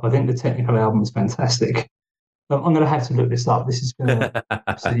stuff. I think the technical album is fantastic. I'm going to have to look this up. This is going to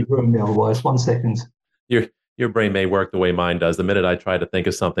absolutely ruin me otherwise. 1 second. your your brain may work the way mine does. The minute I try to think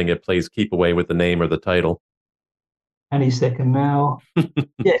of something, it plays keep away with the name or the title. Any second now.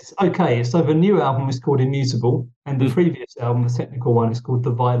 Yes, okay. So the new album is called Immutable, and the previous album, the technical one, is called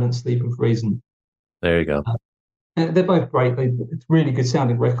The Violent Sleep of Reason. There you go. They're both great. It's really good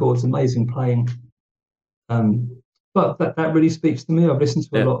sounding records, amazing playing. But that really speaks to me. I've listened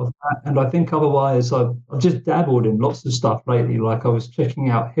to a Yeah. lot of that, and I think otherwise I've just dabbled in lots of stuff lately. Like I was checking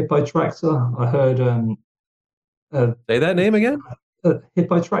out Hippo Tractor. I heard Say that name again.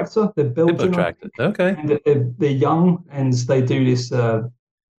 Hippo Tractor. They're Belgian, I Hippotracted. Okay. think, and they're young, and they do this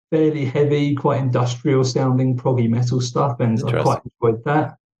fairly heavy, quite industrial sounding proggy metal stuff, and I've quite Interesting. enjoyed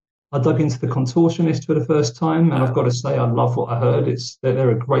that. I dug into the Contortionist for the first time, and I've got to say I love what I heard.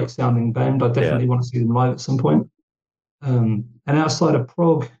 They're a great sounding band. I definitely want to see them live at some point. And outside of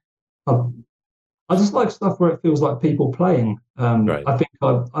prog, I just like stuff where it feels like people playing. Right. I think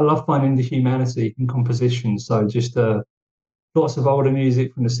I love finding the humanity in composition. So just lots of older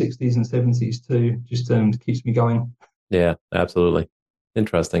music from the 60s and 70s too. Just keeps me going. Yeah, absolutely.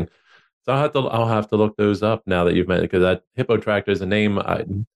 Interesting. So I'll have to look those up now that you've mentioned, because that Hippotractor is a name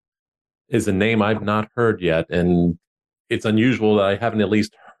I've not heard yet, and it's unusual that I haven't at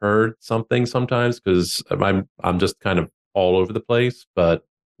least heard something sometimes, because I'm just kind of all over the place. But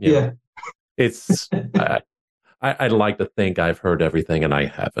Yeah. it's I'd like to think I've heard everything, and I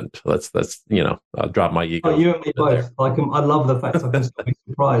haven't. That's I'll drop my ego. Oh, you and me both. Like I love the fact I can still be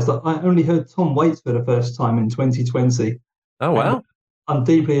surprised. Like, I only heard Tom Waits for the first time in 2020. Oh wow! I'm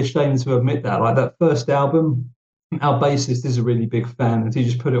deeply ashamed to admit that. Like that first album, our bassist is a really big fan, and he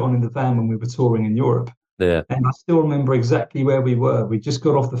just put it on in the van when we were touring in Europe. Yeah. And I still remember exactly where we were. We just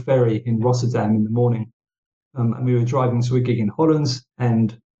got off the ferry in Rotterdam in the morning, and we were driving to a gig in Holland,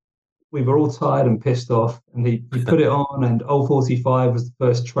 and we were all tired and pissed off. And he put it on, and Old 45 was the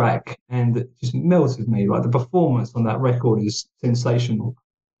first track, and it just melted me. Like the performance on that record is sensational.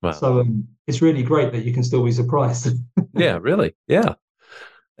 Wow. So it's really great that you can still be surprised. Yeah, really. Yeah.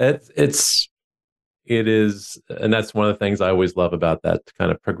 It's it is, and that's one of the things I always love about that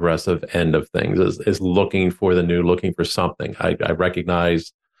kind of progressive end of things is looking for the new, looking for something. I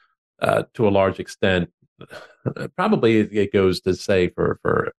recognize to a large extent, probably it goes to say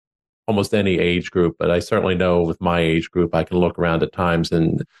for almost any age group, but I certainly know with my age group, I can look around at times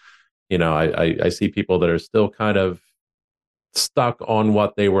and I see people that are still kind of stuck on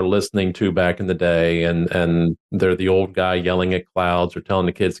what they were listening to back in the day, and they're the old guy yelling at clouds or telling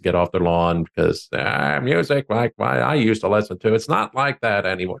the kids to get off their lawn because music like why I used to listen to, it's not like that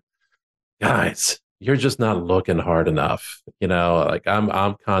anymore. Guys, you're just not looking hard enough. Like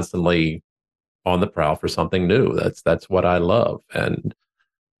I'm constantly on the prowl for something new. That's what I love. And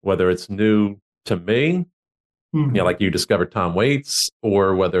whether it's new to me, Mm. like you discovered Tom Waits,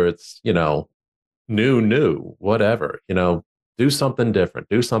 or whether it's, new, whatever, do something different,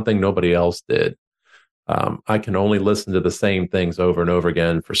 do something nobody else did. I can only listen to the same things over and over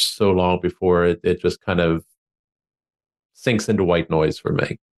again for so long before it just kind of sinks into white noise for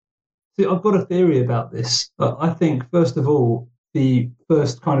me. See, I've got a theory about this. I think, first of all, the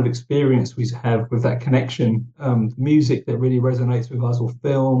first kind of experience we have with that connection, music that really resonates with us, or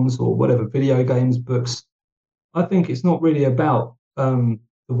films, or whatever, video games, books, I think it's not really about the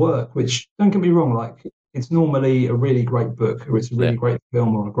work, which, don't get me wrong, like it's normally a really great book or it's a Yeah. really great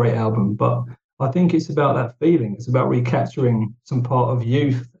film or a great album, but I think it's about that feeling. It's about recapturing some part of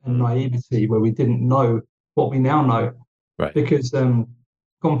youth and naivety where we didn't know what we now know. Right. Because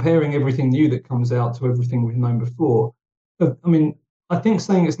comparing everything new that comes out to everything we've known before, I mean, I think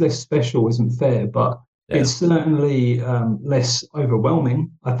saying it's less special isn't fair, but Yeah. it's certainly less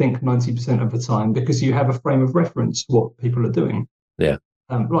overwhelming, I think 90% of the time, because you have a frame of reference to what people are doing. Yeah.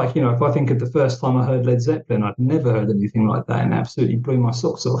 Like, if I think of the first time I heard Led Zeppelin, I'd never heard anything like that and absolutely blew my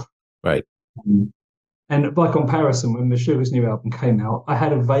socks off. Right. Um, and by comparison, when Meshuggah's new album came out, I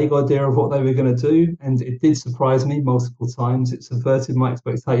had a vague idea of what they were going to do, and it did surprise me multiple times. It subverted my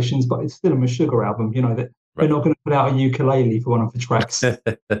expectations, but it's still a Meshuggah album. That they're Right. not going to put out a ukulele for one of the tracks.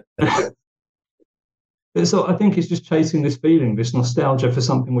 So I think it's just chasing this feeling, this nostalgia for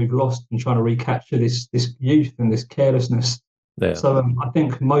something we've lost, and trying to recapture this youth and this carelessness. Yeah. So I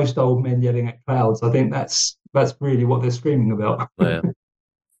think most old men yelling at clouds, I think that's really what they're screaming about. Yeah.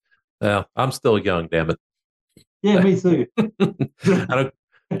 Well, I'm still young, damn it. Yeah, me too. I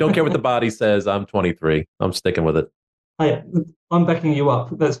don't care what the body says. I'm 23. I'm sticking with it. Hey, I'm backing you up.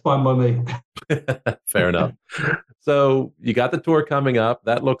 That's fine by me. Fair enough. So you got the tour coming up.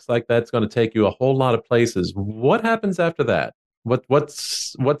 That looks like that's going to take you a whole lot of places. What happens after that?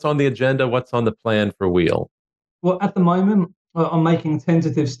 What's on the agenda? What's on the plan for Wheel? Well, at the moment, I'm making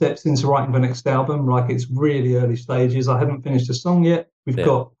tentative steps into writing the next album. Like, it's really early stages. I haven't finished a song yet. We've Yeah.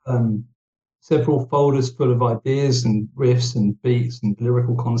 got several folders full of ideas and riffs and beats and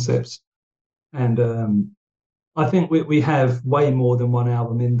lyrical concepts. And I think we have way more than one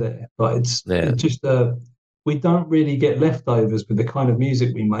album in there, but Yeah. it just we don't really get leftovers with the kind of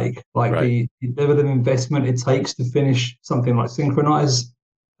music we make. Like Right. the level of investment it takes to finish something like Synchronize.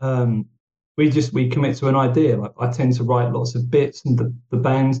 Um, we commit to an idea. Like, I tend to write lots of bits, and the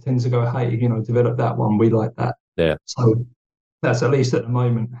bands tend to go, hey, develop that one. We like that. Yeah. So that's, at least at the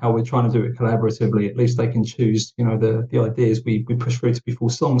moment, how we're trying to do it collaboratively. At least they can choose, the ideas we push through to be full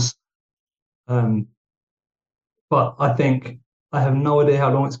songs. But I think I have no idea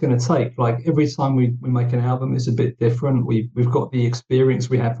how long it's going to take. Like, every time we make an album, it's a bit different. We've got the experience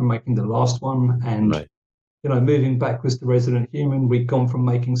we had from making the last one, and Right. moving backwards to Resident Human, we've gone from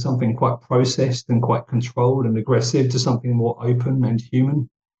making something quite processed and quite controlled and aggressive to something more open and human,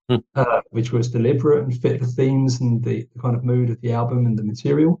 Hmm. which was deliberate and fit the themes and the kind of mood of the album and the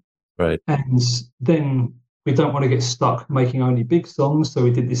material. Right. And then we don't want to get stuck making only big songs, so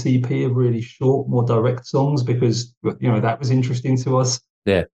we did this EP of really short, more direct songs because that was interesting to us.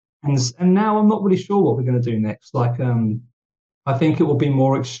 Yeah. And now I'm not really sure what we're going to do next. Like, I think it will be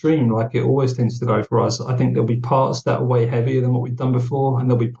more extreme, like it always tends to go for us. I think there'll be parts that are way heavier than what we've done before, and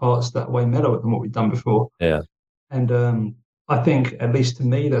there'll be parts that are way mellower than what we've done before. Yeah. And I think, at least to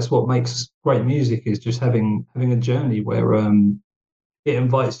me, that's what makes great music, is just having a journey where it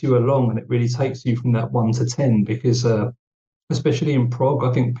invites you along and it really takes you from that 1 to 10. Because especially in prog,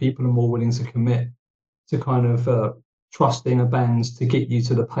 I think people are more willing to commit to kind of trusting a band to get you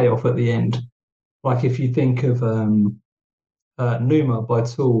to the payoff at the end. Like, if you think of Numa by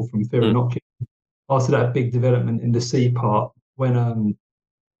Tool from Fear Hmm. Inoculum, after that big development in the C part, when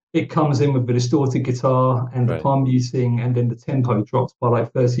it comes in with the distorted guitar and the Right. palm muting, and then the tempo drops by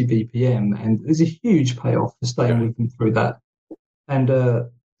like 30 BPM, and there's a huge payoff for staying Right. with them through that. And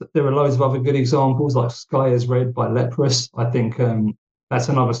there are loads of other good examples, like Sky is Red by Leprous. I think that's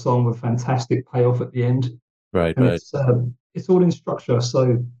another song with fantastic payoff at the end. Right, And right. it's all in structure.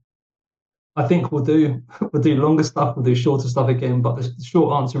 So I think we'll do longer stuff, we'll do shorter stuff again. But the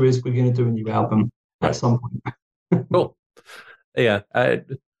short answer is we're going to do a new album at Right. some point. Cool. Yeah,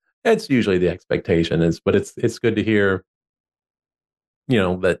 it's usually the expectation but it's good to hear,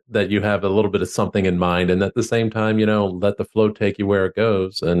 that you have a little bit of something in mind, and at the same time, let the flow take you where it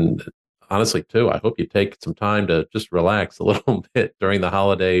goes. And honestly, too, I hope you take some time to just relax a little bit during the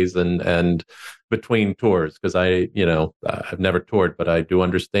holidays and between tours, because I've never toured, but I do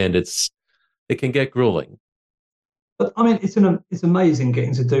understand it can get grueling. But I mean, it's amazing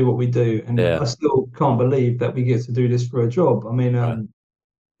getting to do what we do, and Yeah, I still can't believe that we get to do this for a job. I mean,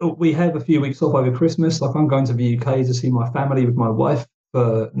 right. we have a few weeks off over Christmas. Like I'm going to the UK to see my family with my wife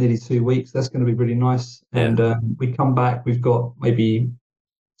for nearly 2 weeks. That's going to be really nice. Yeah, And we come back. We've got maybe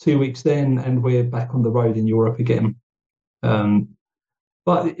 2 weeks then, and we're back on the road in Europe again. Um,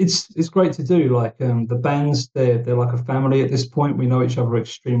 but it's great to do. Like the bands, they're like a family at this point. We know each other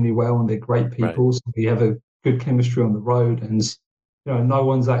extremely well, and they're great right. people. So we have a good chemistry on the road, and no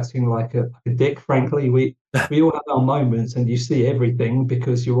one's acting like a dick. Frankly, we all have our moments, and you see everything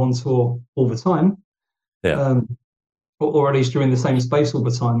because you're on tour all the time, Yeah, um, or at least you're in the same space all the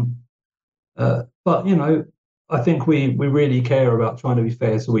time. But I think we really care about trying to be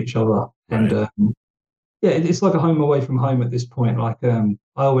fair to each other, and right, yeah, it's like a home away from home at this point. Like I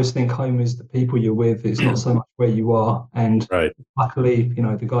always think home is the people you're with. It's not so much where you are. And right. luckily,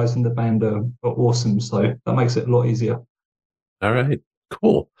 the guys in the band are awesome, so that makes it a lot easier. All right,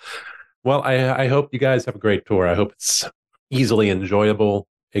 cool. Well, I hope you guys have a great tour. I hope it's easily enjoyable.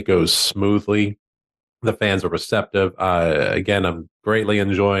 It goes smoothly. The fans are receptive. Again, I'm greatly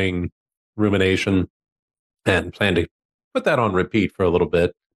enjoying Rumination and plan to put that on repeat for a little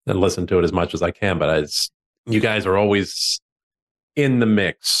bit and listen to it as much as I can. But you guys are always in the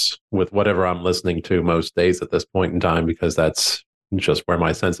mix with whatever I'm listening to most days at this point in time, because that's just where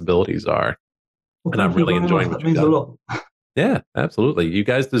my sensibilities are. Well, And I'm thank you really very much. enjoying That what you've means a done. lot. Yeah, absolutely. You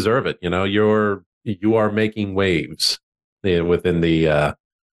guys deserve it. You are making waves within the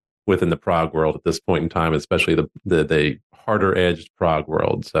prog world at this point in time, especially the harder edged prog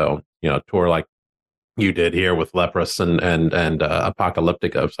world. So, a tour like you did here with Leprous and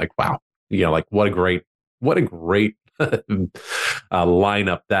Apocalyptica, it's like, wow, like what a great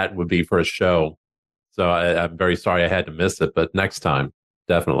lineup that would be for a show. So I'm very sorry I had to miss it, but next time,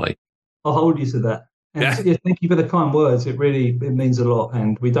 definitely. I'll hold you to that. And Yeah. yeah, thank you for the kind words. It means a lot,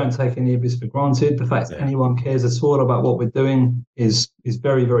 and we don't take any of this for granted. The fact that Yeah. anyone cares at all about what we're doing is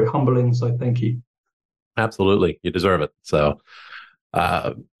very, very humbling. So thank you. Absolutely. You deserve it. So,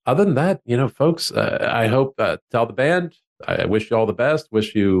 uh, other than that, folks, I hope, tell the band, I wish you all the best,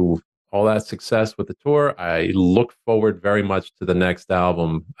 wish you all that success with the tour. I look forward very much to the next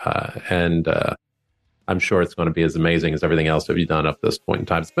album. And I'm sure it's going to be as amazing as everything else that you've done up to this point in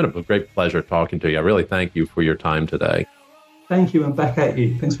time. It's been a great pleasure talking to you. I really thank you for your time today. Thank you, and back at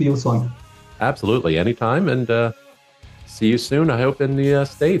you. Thanks for your time. Absolutely. Anytime. And see you soon, I hope, in the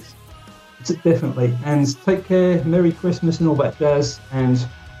States. Definitely. And take care. Merry Christmas and all that jazz. And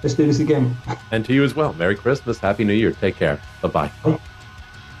let's do this again. And to you as well. Merry Christmas. Happy New Year. Take care. Bye-bye. Bye.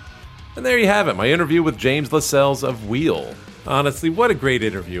 And there you have it, my interview with James Lascelles of Wheel. Honestly, what a great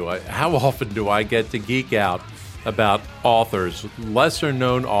interview. How often do I get to geek out about authors,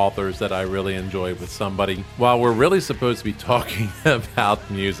 lesser-known authors that I really enjoy with somebody, while we're really supposed to be talking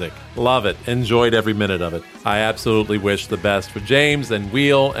about music. Love it. Enjoyed every minute of it. I absolutely wish the best for James and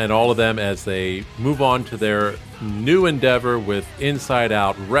Wheel and all of them as they move on to their new endeavor with Inside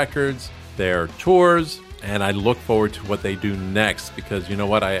Out Records, their tours, and I look forward to what they do next, because you know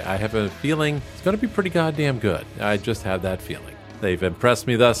what? I have a feeling it's going to be pretty goddamn good. I just have that feeling. They've impressed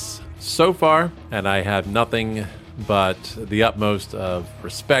me thus so far, and I have nothing but the utmost of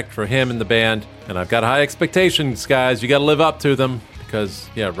respect for him and the band. And I've got high expectations, guys. You got to live up to them, because,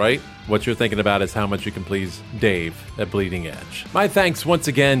 yeah, right? What you're thinking about is how much you can please Dave at Bleeding Edge. My thanks once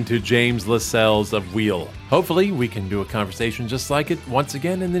again to James Lascelles of Wheel. Hopefully, we can do a conversation just like it once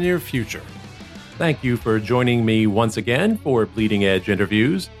again in the near future. Thank you for joining me once again for Bleeding Edge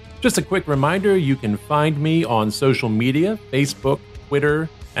Interviews. Just a quick reminder, you can find me on social media, Facebook, Twitter,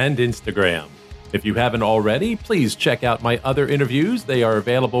 and Instagram. If you haven't already, please check out my other interviews. They are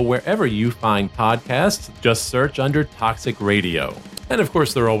available wherever you find podcasts. Just search under Toxic Radio. And of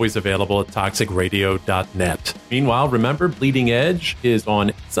course, they're always available at toxicradio.net. Meanwhile, remember, Bleeding Edge is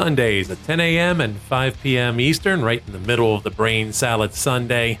on Sundays at 10 a.m. and 5 p.m. Eastern, right in the middle of the Brain Salad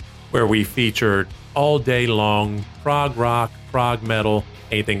Sunday, where we feature all day long prog rock, prog metal,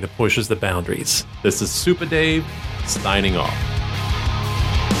 anything that pushes the boundaries. This is Super Dave, signing off.